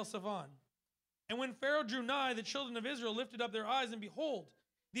before Baal-zephon. And when Pharaoh drew nigh, the children of Israel lifted up their eyes, and behold,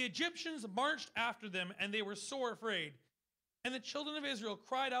 the Egyptians marched after them, and they were sore afraid. And the children of Israel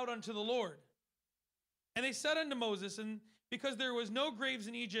cried out unto the Lord. And they said unto Moses, and because there was no graves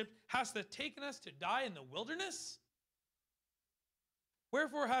in Egypt, hast thou taken us to die in the wilderness?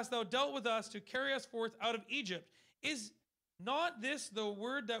 Wherefore hast thou dealt with us to carry us forth out of Egypt? Is not this the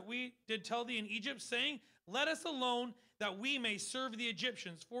word that we did tell thee in Egypt, saying, Let us alone, that we may serve the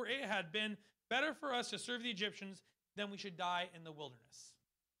Egyptians? For it had been better for us to serve the Egyptians than we should die in the wilderness.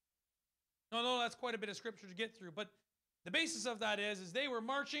 No, that's quite a bit of scripture to get through, but the basis of that is they were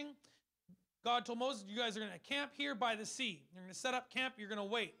marching. God told Moses, you guys are going to camp here by the sea. You're going to set up camp. You're going to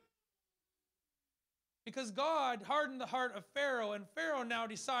wait. Because God hardened the heart of Pharaoh, and Pharaoh now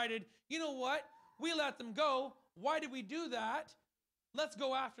decided, you know what? We let them go. Why did we do that? Let's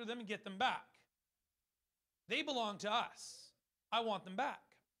go after them and get them back. They belong to us. I want them back.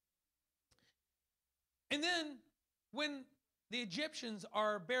 And then when the Egyptians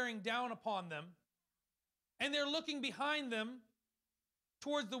are bearing down upon them, and they're looking behind them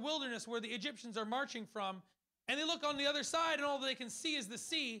towards the wilderness where the Egyptians are marching from, and they look on the other side, and all they can see is the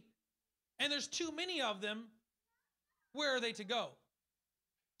sea, and there's too many of them, where are they to go?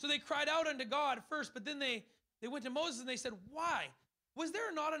 So they cried out unto God first, but then they went to Moses and they said, why? Was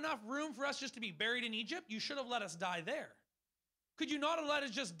there not enough room for us just to be buried in Egypt? You should have let us die there. Could you not have let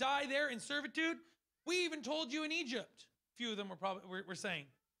us just die there in servitude? We even told you in Egypt. A few of them were saying.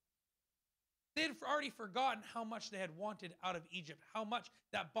 They had already forgotten how much they had wanted out of Egypt, how much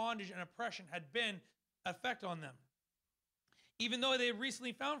that bondage and oppression had been effect on them. Even though they had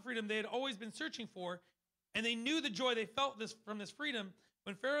recently found freedom, they had always been searching for, and they knew the joy they felt from this freedom.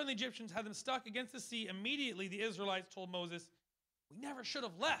 When Pharaoh and the Egyptians had them stuck against the sea, immediately the Israelites told Moses, we never should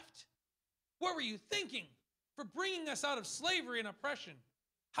have left. What were you thinking for bringing us out of slavery and oppression?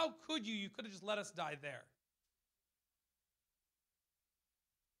 How could you? You could have just let us die there.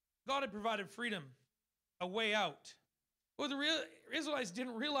 God had provided freedom, a way out. What the Israelites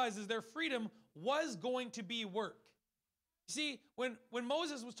didn't realize is their freedom was going to be work. See, when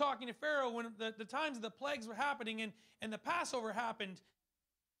Moses was talking to Pharaoh, when the times the plagues were happening and the Passover happened,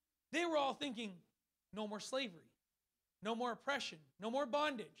 they were all thinking, no more slavery, no more oppression, no more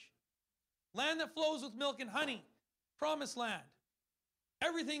bondage. Land that flows with milk and honey, promised land.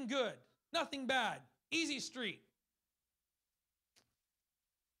 Everything good, nothing bad, easy street.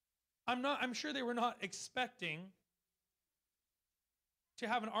 I'm sure they were not expecting to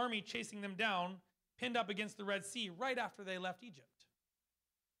have an army chasing them down, pinned up against the Red Sea right after they left Egypt.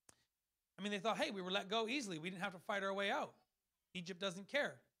 I mean, they thought, hey, we were let go easily. We didn't have to fight our way out. Egypt doesn't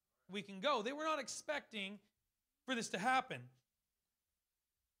care. We can go. They were not expecting for this to happen.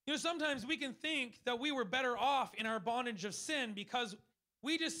 You know, sometimes we can think that we were better off in our bondage of sin because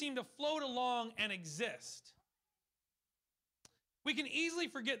we just seem to float along and exist. We can easily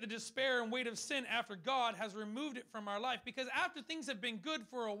forget the despair and weight of sin after God has removed it from our life, because after things have been good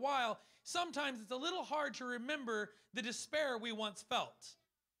for a while, sometimes it's a little hard to remember the despair we once felt.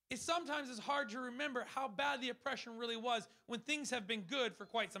 Sometimes it's hard to remember how bad the oppression really was when things have been good for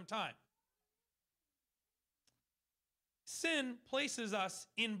quite some time. Sin places us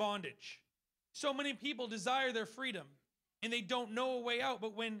in bondage. So many people desire their freedom and they don't know a way out,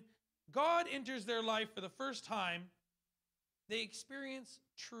 but when God enters their life for the first time, they experience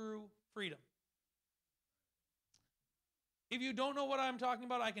true freedom. If you don't know what I'm talking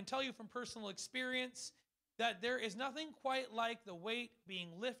about, I can tell you from personal experience that there is nothing quite like the weight being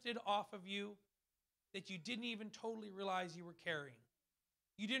lifted off of you that you didn't even totally realize you were carrying.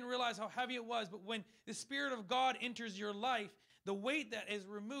 You didn't realize how heavy it was, but when the Spirit of God enters your life, the weight that is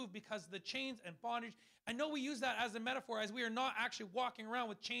removed because of the chains and bondage. I know we use that as a metaphor, as we are not actually walking around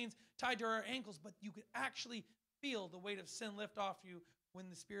with chains tied to our ankles, but you could actually feel the weight of sin lift off you when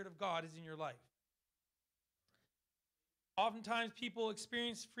the Spirit of God is in your life. Oftentimes people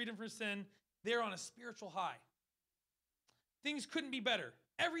experience freedom from sin. They're on a spiritual high. Things couldn't be better.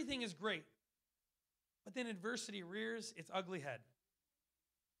 Everything is great. But then adversity rears its ugly head.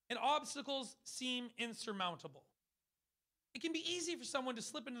 And obstacles seem insurmountable. It can be easy for someone to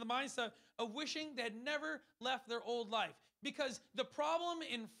slip into the mindset of wishing they had never left their old life, because the problem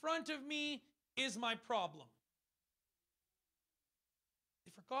in front of me is my problem.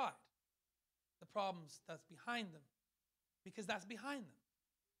 They forgot the problems that's behind them, because that's behind them.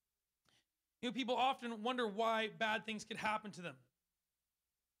 You know, people often wonder why bad things could happen to them.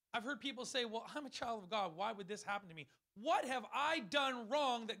 I've heard people say, well, I'm a child of God. Why would this happen to me? What have I done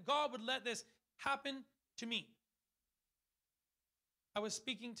wrong that God would let this happen to me? I was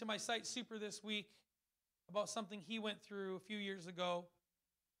speaking to my site super this week about something he went through a few years ago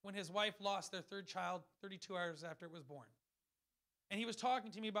when his wife lost their third child 32 hours after it was born. And he was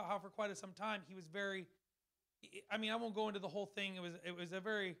talking to me about how for quite some time he was very, I won't go into the whole thing. It was a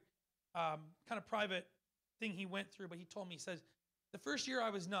very kind of private thing he went through, but he told me, he says, the first year I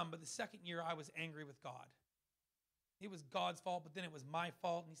was numb, but the second year I was angry with God. It was God's fault, but then it was my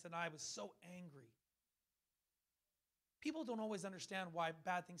fault. And he said, I was so angry. People don't always understand why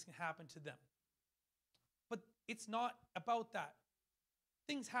bad things can happen to them. But it's not about that.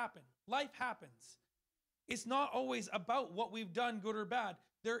 Things happen. Life happens. It's not always about what we've done, good or bad.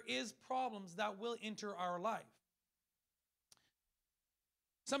 There is problems that will enter our life.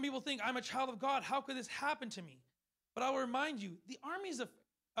 Some people think, I'm a child of God. How could this happen to me? But I will remind you, the armies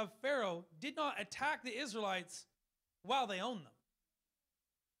of Pharaoh did not attack the Israelites while they owned them.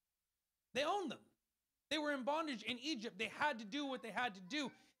 They owned them. They were in bondage in Egypt. They had to do what they had to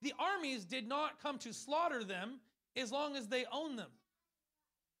do. The armies did not come to slaughter them as long as they owned them.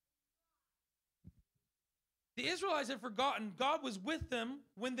 The Israelites had forgotten God was with them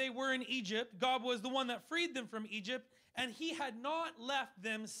when they were in Egypt. God was the one that freed them from Egypt, and he had not left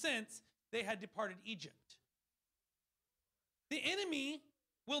them since they had departed Egypt. The enemy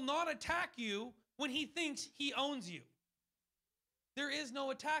will not attack you when he thinks he owns you. There is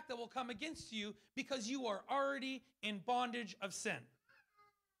no attack that will come against you because you are already in bondage of sin.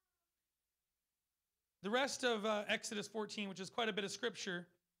 The rest of Exodus 14, which is quite a bit of scripture,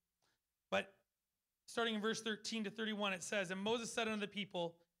 but starting in verse 13 to 31, it says, And Moses said unto the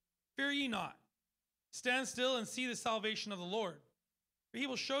people, Fear ye not, stand still and see the salvation of the Lord. For he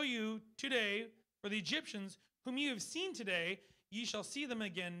will show you today, for the Egyptians whom you have seen today, ye shall see them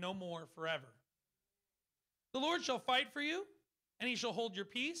again no more forever. The Lord shall fight for you, and he shall hold your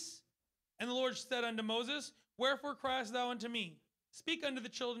peace. And the Lord said unto Moses, Wherefore criest thou unto me? Speak unto the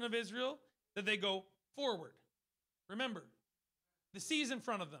children of Israel that they go forward. Remember, the sea is in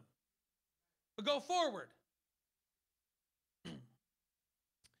front of them. But go forward.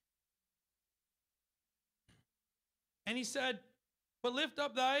 And he said, but lift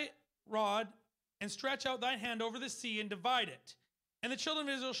up thy rod and stretch out thine hand over the sea and divide it. And the children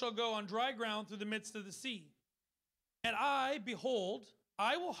of Israel shall go on dry ground through the midst of the sea. And I, behold,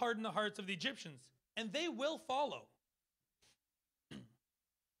 I will harden the hearts of the Egyptians, and they will follow.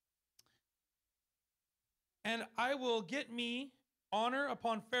 And I will get me honor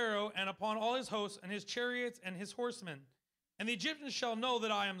upon Pharaoh and upon all his hosts and his chariots and his horsemen. And the Egyptians shall know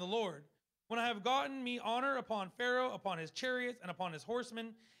that I am the Lord, when I have gotten me honor upon Pharaoh, upon his chariots, and upon his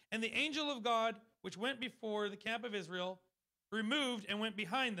horsemen. And the angel of God, which went before the camp of Israel, removed and went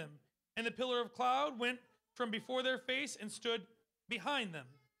behind them. And the pillar of cloud went from before their face and stood behind them.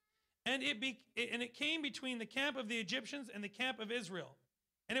 And it came between the camp of the Egyptians and the camp of Israel.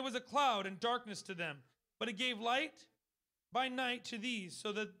 And it was a cloud and darkness to them. But it gave light by night to these,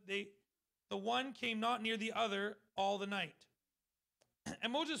 so that the one came not near the other all the night.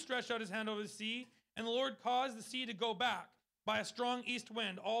 And Moses stretched out his hand over the sea, and the Lord caused the sea to go back by a strong east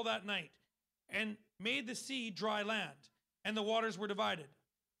wind all that night, and made the sea dry land, and the waters were divided.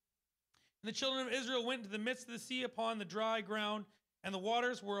 And the children of Israel went into the midst of the sea upon the dry ground, and the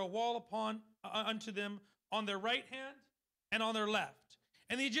waters were a wall unto them on their right hand and on their left.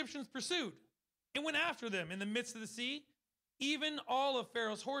 And the Egyptians pursued and went after them in the midst of the sea, even all of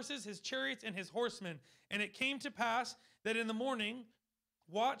Pharaoh's horses, his chariots, and his horsemen. And it came to pass that in the morning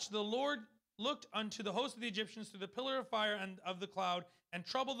watch the Lord looked unto the host of the Egyptians through the pillar of fire and of the cloud, and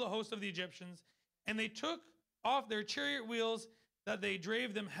troubled the host of the Egyptians. And they took off their chariot wheels, that they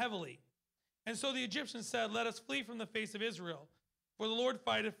drave them heavily. And so the Egyptians said, let us flee from the face of Israel, for the Lord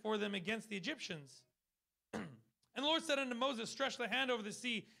fighteth for them against the Egyptians. And the Lord said unto Moses, stretch thy hand over the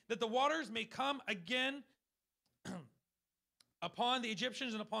sea, that the waters may come again upon the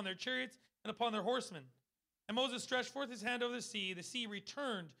Egyptians and upon their chariots and upon their horsemen. And Moses stretched forth his hand over the sea. The sea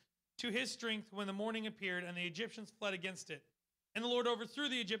returned to his strength when the morning appeared, and the Egyptians fled against it. And the Lord overthrew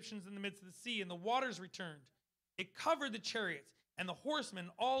the Egyptians in the midst of the sea, and the waters returned. It covered the chariots and the horsemen,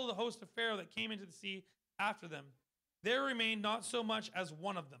 all of the host of Pharaoh that came into the sea after them. There remained not so much as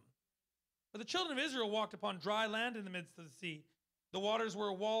one of them. But the children of Israel walked upon dry land in the midst of the sea. The waters were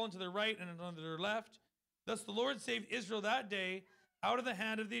a wall unto their right and unto their left. Thus the Lord saved Israel that day out of the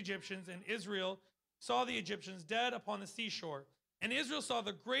hand of the Egyptians, and Israel saw the Egyptians dead upon the seashore. And Israel saw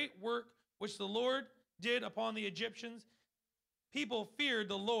the great work which the Lord did upon the Egyptians. People feared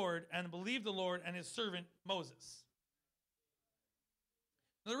the Lord and believed the Lord and his servant Moses.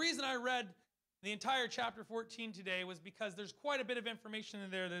 Now, the reason I read the entire chapter 14 today was because there's quite a bit of information in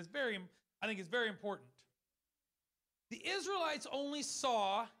there that is I think is very important. The Israelites only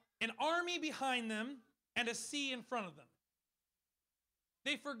saw an army behind them and a sea in front of them.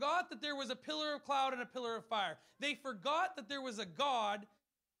 They forgot that there was a pillar of cloud and a pillar of fire. They forgot that there was a God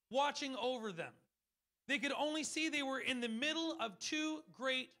watching over them. They could only see they were in the middle of two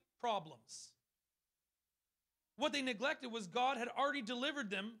great problems. What they neglected was God had already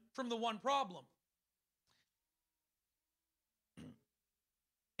delivered them from the one problem.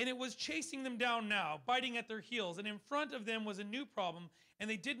 And it was chasing them down now, biting at their heels. And in front of them was a new problem, and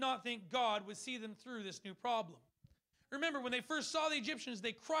they did not think God would see them through this new problem. Remember, when they first saw the Egyptians,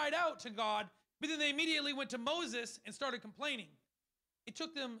 they cried out to God, but then they immediately went to Moses and started complaining. It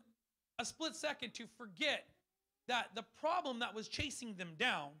took them a split second to forget that the problem that was chasing them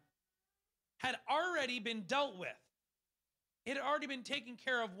down had already been dealt with. It had already been taken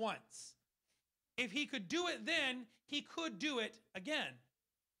care of once. If he could do it then, he could do it again.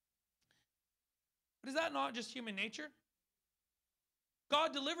 But is that not just human nature?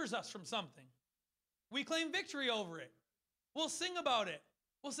 God delivers us from something. We claim victory over it. We'll sing about it.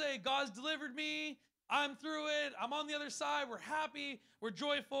 We'll say, God's delivered me. I'm through it. I'm on the other side. We're happy. We're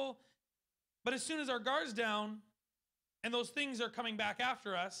joyful. But as soon as our guard's down and those things are coming back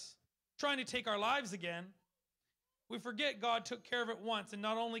after us, trying to take our lives again, we forget God took care of it once. And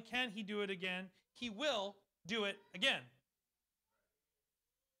not only can he do it again, he will do it again.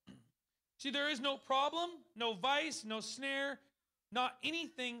 See, there is no problem, no vice, no snare, not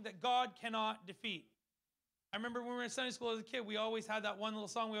anything that God cannot defeat. I remember when we were in Sunday school as a kid, we always had that one little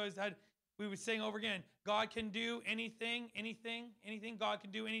song we would sing over again. God can do anything, anything, anything. God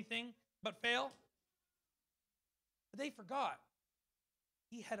can do anything but fail. But they forgot.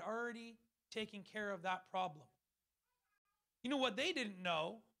 He had already taken care of that problem. You know what they didn't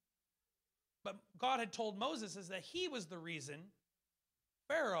know, but God had told Moses, is that he was the reason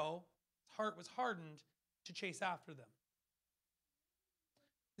Pharaoh's heart was hardened to chase after them.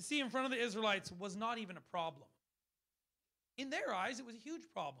 The sea in front of the Israelites was not even a problem. In their eyes, it was a huge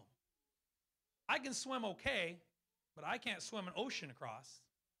problem. I can swim okay, but I can't swim an ocean across.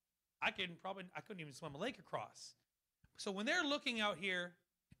 I couldn't even swim a lake across. So when they're looking out here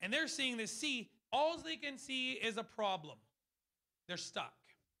and they're seeing this sea, all they can see is a problem. They're stuck.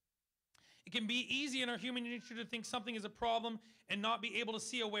 It can be easy in our human nature to think something is a problem and not be able to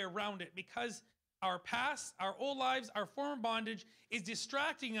see a way around it, because our past, our old lives, our former bondage is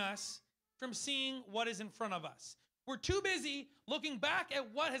distracting us from seeing what is in front of us. We're too busy looking back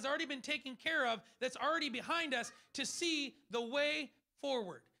at what has already been taken care of, that's already behind us, to see the way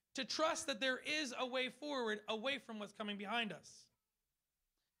forward, to trust that there is a way forward away from what's coming behind us.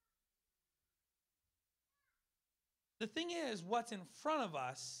 The thing is, what's in front of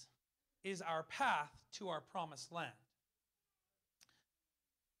us is our path to our promised land.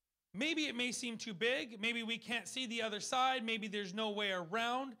 Maybe it may seem too big. Maybe we can't see the other side. Maybe there's no way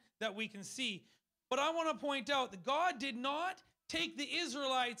around that we can see. But I want to point out that God did not take the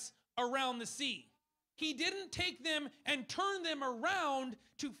Israelites around the sea. He didn't take them and turn them around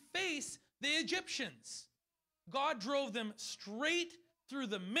to face the Egyptians. God drove them straight through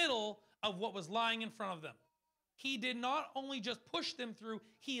the middle of what was lying in front of them. He did not only just push them through,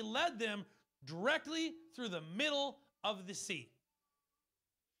 he led them directly through the middle of the sea.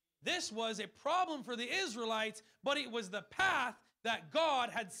 This was a problem for the Israelites, but it was the path that God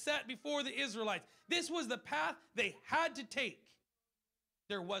had set before the Israelites. This was the path they had to take.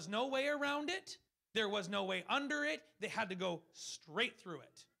 There was no way around it. There was no way under it. They had to go straight through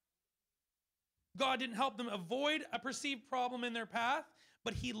it. God didn't help them avoid a perceived problem in their path,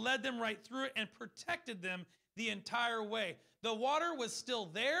 but he led them right through it and protected them the entire way. The water was still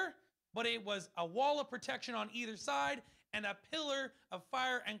there, but it was a wall of protection on either side and a pillar of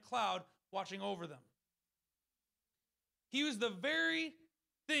fire and cloud watching over them. He was the very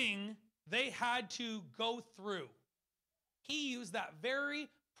thing they had to go through. He used that very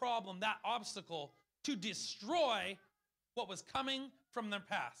problem, that obstacle, to destroy what was coming from their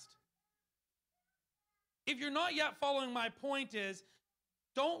past. If you're not yet following my point, is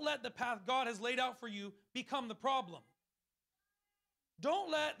don't let the path God has laid out for you become the problem.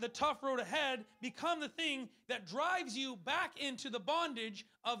 Don't let the tough road ahead become the thing that drives you back into the bondage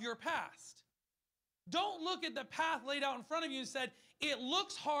of your past. Don't look at the path laid out in front of you and said, it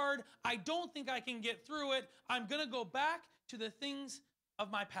looks hard, I don't think I can get through it, I'm going to go back to the things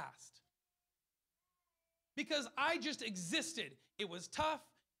of my past. Because I just existed. It was tough,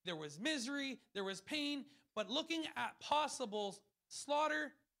 there was misery, there was pain, but looking at possible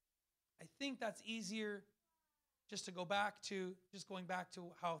slaughter, I think that's easier just to go back to, going back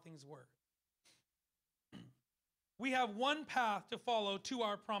to how things were. We have one path to follow to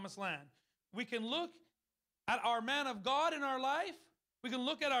our promised land. We can look at our man of God in our life. We can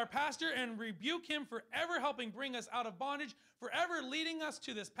look at our pastor and rebuke him for ever helping bring us out of bondage, forever leading us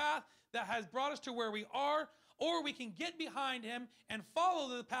to this path that has brought us to where we are, or we can get behind him and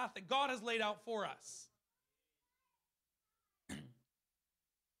follow the path that God has laid out for us.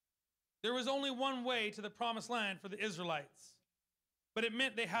 There was only one way to the promised land for the Israelites, but it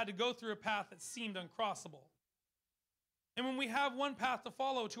meant they had to go through a path that seemed uncrossable. And when we have one path to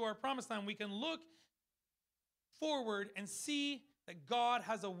follow to our promised land, we can look forward and see that God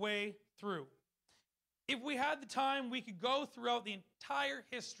has a way through. If we had the time, we could go throughout the entire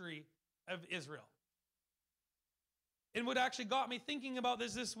history of Israel. And what actually got me thinking about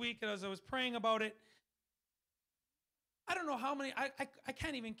this week as I was praying about it, I don't know how many, I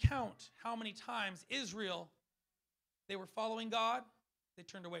can't even count how many times Israel, they were following God, they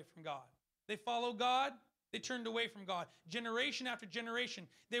turned away from God. They followed God, they turned away from God. Generation after generation,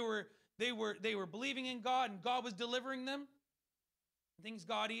 they were believing in God, and God was delivering them. Things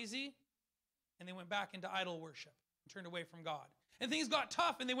got easy, and they went back into idol worship and turned away from God. And things got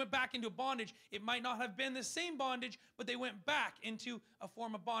tough, and they went back into bondage. It might not have been the same bondage, but they went back into a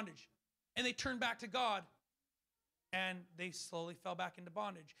form of bondage. And they turned back to God, and they slowly fell back into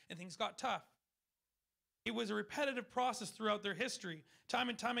bondage, and things got tough. It was a repetitive process throughout their history. Time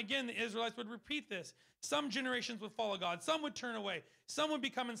and time again, the Israelites would repeat this. Some generations would follow God. Some would turn away. Some would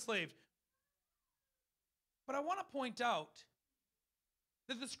become enslaved. But I want to point out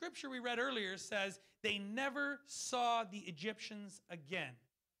that the scripture we read earlier says they never saw the Egyptians again.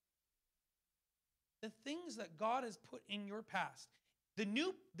 The things that God has put in your past, the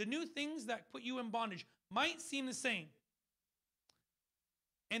new things that put you in bondage might seem the same.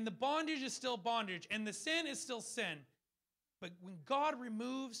 And the bondage is still bondage, and the sin is still sin. But when God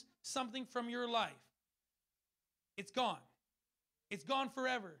removes something from your life, it's gone. It's gone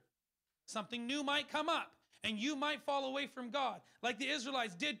forever. Something new might come up, and you might fall away from God. Like the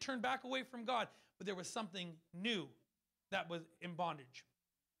Israelites did turn back away from God, but there was something new that was in bondage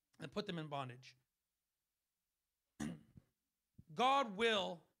and put them in bondage. God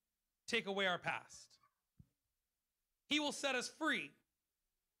will take away our past. He will set us free.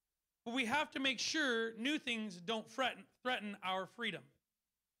 But we have to make sure new things don't threaten our freedom.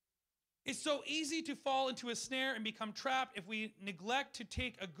 It's so easy to fall into a snare and become trapped if we neglect to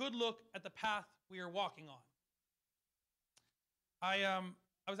take a good look at the path we are walking on. I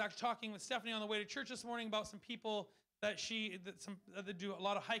was actually talking with Stephanie on the way to church this morning about some people that do a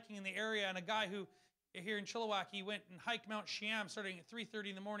lot of hiking in the area, and a guy who here in Chilliwack, he went and hiked Mount Shiam starting at 3:30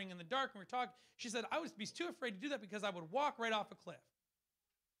 in the morning in the dark, and we were talking. She said, I would be too afraid to do that because I would walk right off a cliff.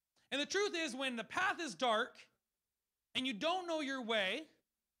 And the truth is, when the path is dark and you don't know your way,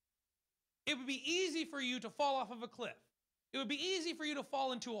 it would be easy for you to fall off of a cliff. It would be easy for you to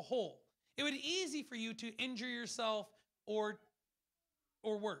fall into a hole. It would be easy for you to injure yourself or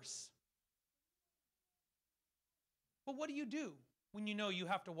worse. But what do you do when you know you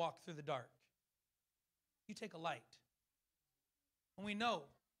have to walk through the dark? You take a light. And we know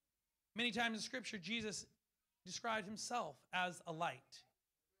many times in Scripture, Jesus described himself as a light.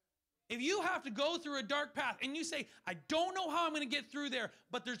 If you have to go through a dark path and you say, I don't know how I'm going to get through there,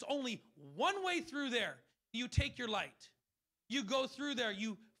 but there's only one way through there, you take your light. You go through there,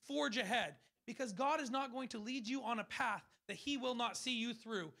 you forge ahead, because God is not going to lead you on a path that he will not see you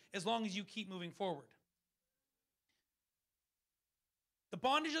through as long as you keep moving forward. The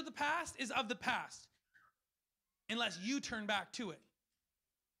bondage of the past is of the past unless you turn back to it.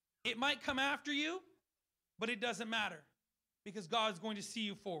 It might come after you, but it doesn't matter because God is going to see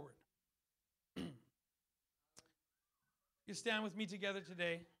you forward. You stand with me together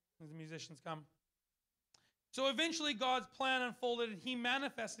today as the musicians come. So eventually God's plan unfolded and he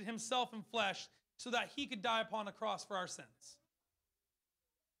manifested himself in flesh so that he could die upon the cross for our sins.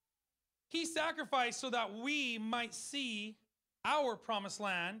 He sacrificed so that we might see our promised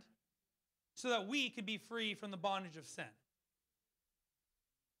land, so that we could be free from the bondage of sin.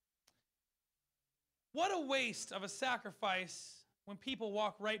 What a waste of a sacrifice when people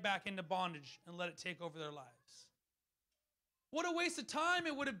walk right back into bondage and let it take over their lives. What a waste of time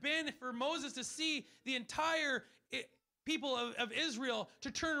it would have been for Moses to see the entire people of Israel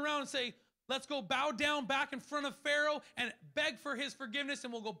to turn around and say, let's go bow down back in front of Pharaoh and beg for his forgiveness,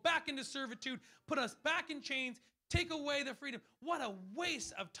 and we'll go back into servitude, put us back in chains, take away the freedom. What a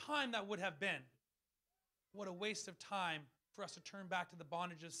waste of time that would have been. What a waste of time for us to turn back to the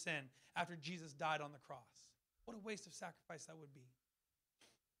bondage of sin after Jesus died on the cross. What a waste of sacrifice that would be.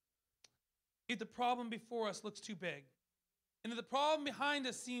 If the problem before us looks too big, and if the problem behind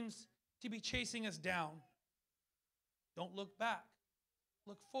us seems to be chasing us down, don't look back.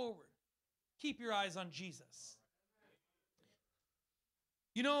 Look forward. Keep your eyes on Jesus.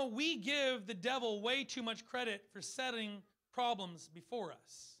 You know, we give the devil way too much credit for setting problems before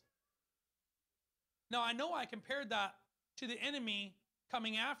us. Now, I know I compared that to the enemy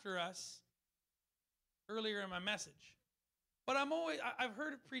coming after us earlier in my message. But I've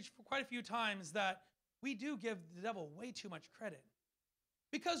heard it preached quite a few times that we do give the devil way too much credit.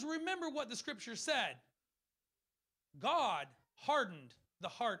 Because remember what the scripture said. God hardened the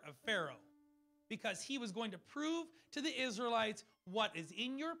heart of Pharaoh because he was going to prove to the Israelites what is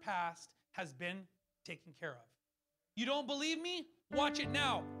in your past has been taken care of. You don't believe me? Watch it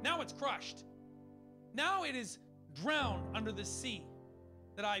now. Now it's crushed. Now it is drowned under the sea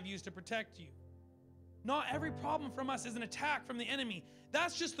that I've used to protect you. Not every problem from us is an attack from the enemy.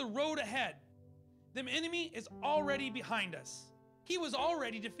 That's just the road ahead. The enemy is already behind us. He was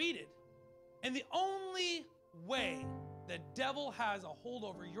already defeated. And the only way the devil has a hold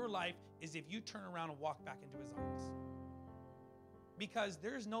over your life is if you turn around and walk back into his arms. Because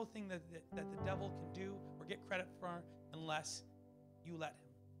there's no thing that the devil can do or get credit for unless you let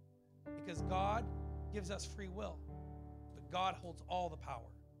him. Because God gives us free will, but God holds all the power.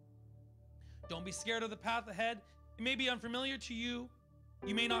 Don't be scared of the path ahead. It may be unfamiliar to you.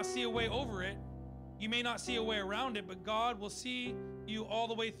 You may not see a way over it. You may not see a way around it, but God will see you all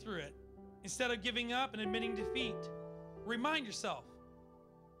the way through it. Instead of giving up and admitting defeat, remind yourself,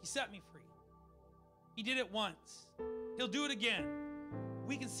 he set me free. He did it once. He'll do it again.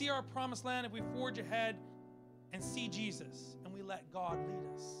 We can see our promised land if we forge ahead and see Jesus and we let God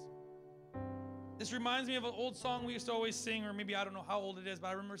lead us. This reminds me of an old song we used to always sing, or maybe I don't know how old it is, but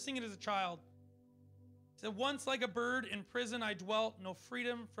I remember singing it as a child. It said, once like a bird in prison I dwelt, no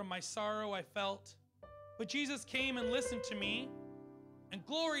freedom from my sorrow I felt. But Jesus came and listened to me, and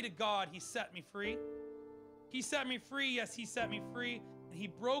glory to God, he set me free. He set me free, yes, he set me free, and he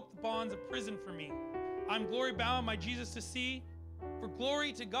broke the bonds of prison for me. I'm glory bound, my Jesus to see. For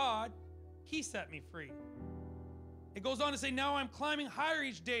glory to God, he set me free. It goes on to say, now I'm climbing higher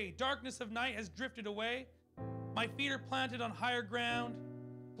each day. Darkness of night has drifted away. My feet are planted on higher ground.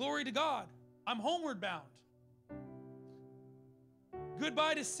 Glory to God, I'm homeward bound.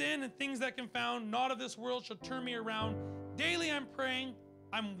 Goodbye to sin and things that confound, not of this world shall turn me around. Daily I'm praying,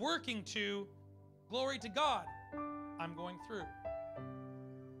 I'm working to, glory to God, I'm going through.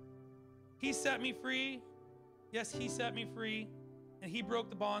 He set me free. Yes, he set me free, and he broke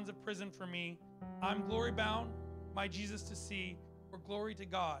the bonds of prison for me. I'm glory bound, my Jesus to see, for glory to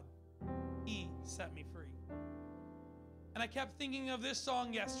God, he set me free. And I kept thinking of this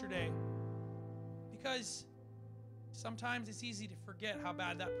song yesterday, because sometimes it's easy to forget how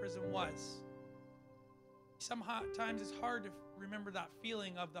bad that prison was. Sometimes it's hard to remember that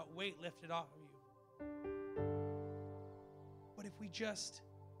feeling of that weight lifted off of you. But if we just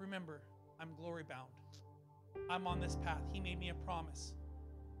remember, I'm glory bound. I'm on this path. He made me a promise.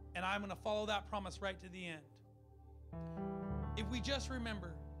 And I'm going to follow that promise right to the end. If we just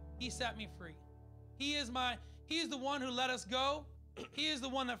remember, he set me free. He is the one who let us go. He is the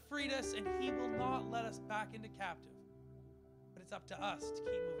one that freed us, and he will not let us back into captive. But it's up to us to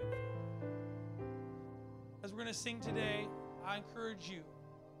keep moving forward. As we're going to sing today, I encourage you,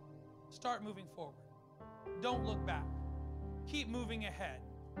 start moving forward. Don't look back. Keep moving ahead.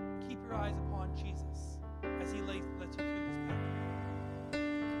 Keep your eyes upon Jesus as he lets you through this path.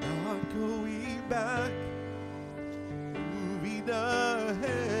 Not going back, moving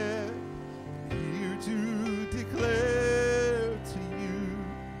ahead, here to declare to you,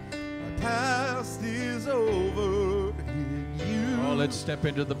 my past is over in you. Oh, let's step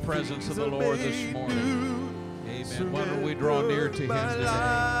into the presence of the Lord this morning. Amen. Why don't we draw near to him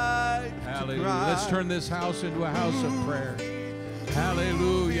today? Hallelujah. Let's turn this house into a house of prayer.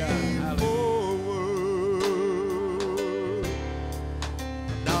 Hallelujah. Hallelujah.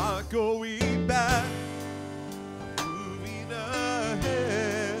 Not going back, moving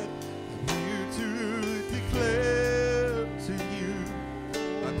ahead. I'm here to declare to you,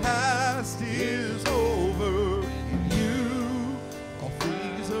 my past is over in you. All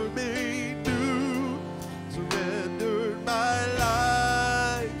things are made new. Surrendered my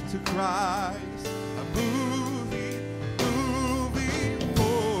life to Christ. I'm moving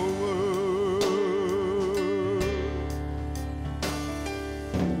forward.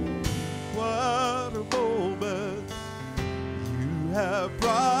 What a moment. You have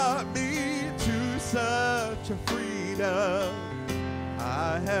brought me to such a freedom.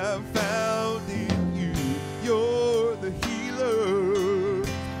 I have found in you. You're the healer.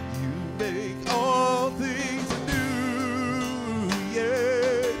 You make all things new.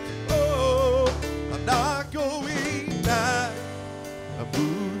 Yeah. Oh, I'm not going back. I'm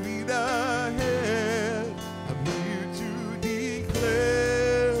moving ahead. I'm here to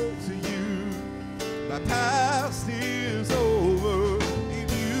declare to you, my past is over in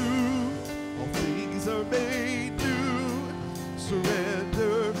you. All things are made new.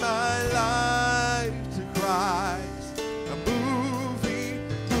 Surrender my life to Christ. I'm moving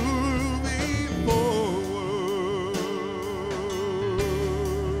forward.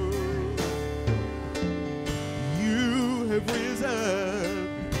 You have risen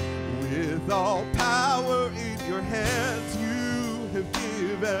with all power in your hands. You have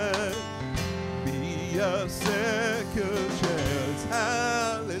given me a second chance.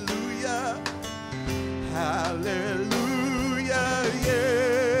 Hallelujah. Hallelujah.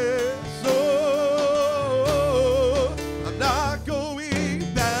 Yes. Oh, I'm not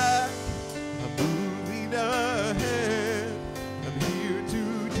going back. I'm moving ahead. I'm here to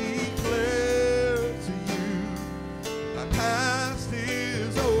declare to you, my past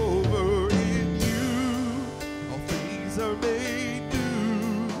is over in you. All things are made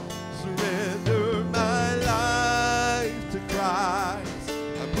new. Surrender my life to Christ.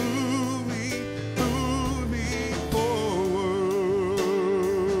 I'm moving forward.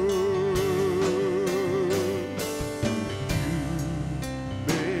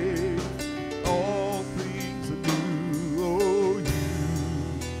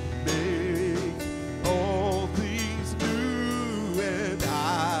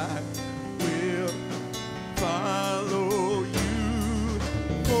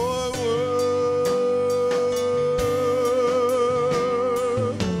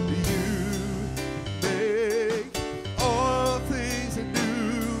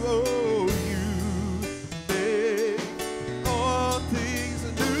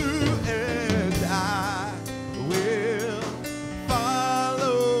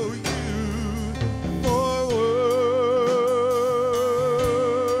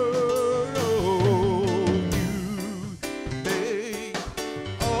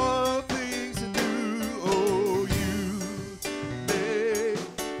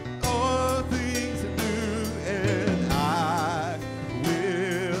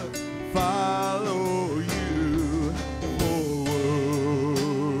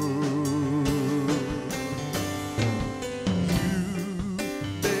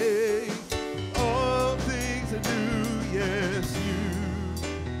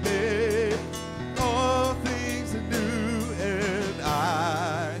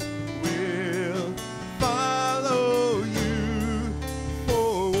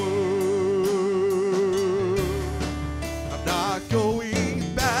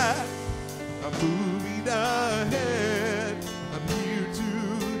 I'm moving ahead. I'm here to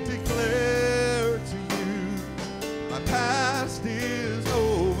declare to you, my past is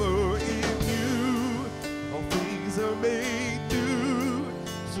over in you. All things are made new.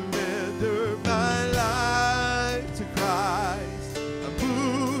 Surrender my life to Christ. I'm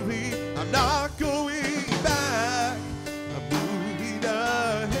moving, I'm not going back. I'm moving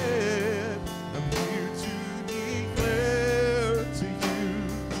ahead. I'm here to declare to you,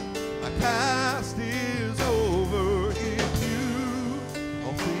 my past is over in you.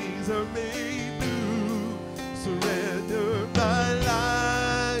 All things are made new. Surrender my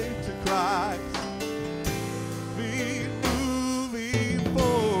life to Christ. Moving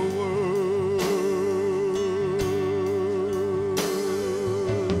forward.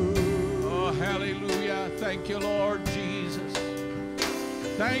 Oh, hallelujah. Thank you, Lord Jesus.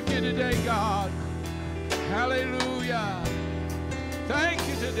 Thank you today, God. Hallelujah. Thank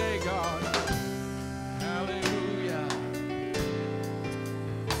you today, God. Hallelujah.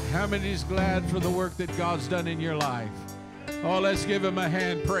 How many is glad for the work that God's done in your life? Oh, let's give him a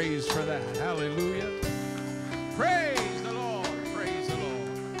hand praise for that. Hallelujah. Praise the Lord. Praise the Lord.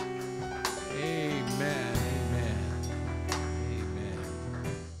 Amen. Amen. Amen.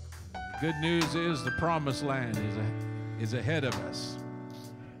 The good news is the promised land is ahead of us.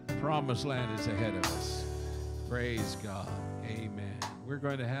 The promised land is ahead of us. Praise God. Amen. We're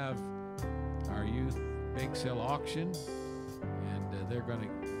going to have our youth bake sale auction, and they're going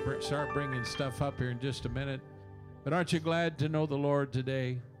to start bringing stuff up here in just a minute. But aren't you glad to know the Lord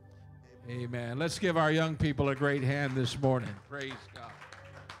today? Amen. Let's give our young people a great hand this morning. Praise God.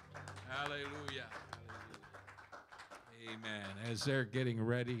 Hallelujah. Hallelujah. Amen. As they're getting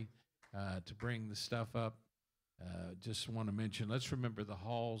ready to bring the stuff up, just want to mention, let's remember the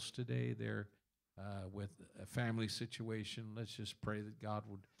Halls today. They're with a family situation. Let's just pray that God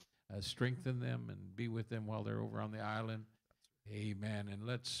would strengthen them and be with them while they're over on the island. Amen. And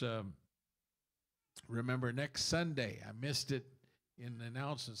let's remember next Sunday. I missed it in the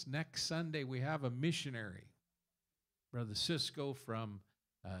announcements. Next Sunday we have a missionary, Brother Cisco from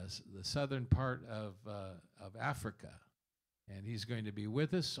the southern part of Africa, and he's going to be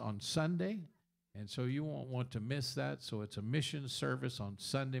with us on Sunday, and so you won't want to miss that. So it's a mission service on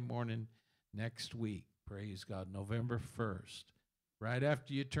Sunday morning next week. Praise God, November 1st. Right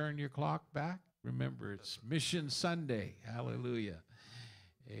after you turn your clock back, remember it's Mission Sunday. Hallelujah.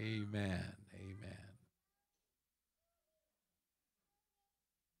 Amen.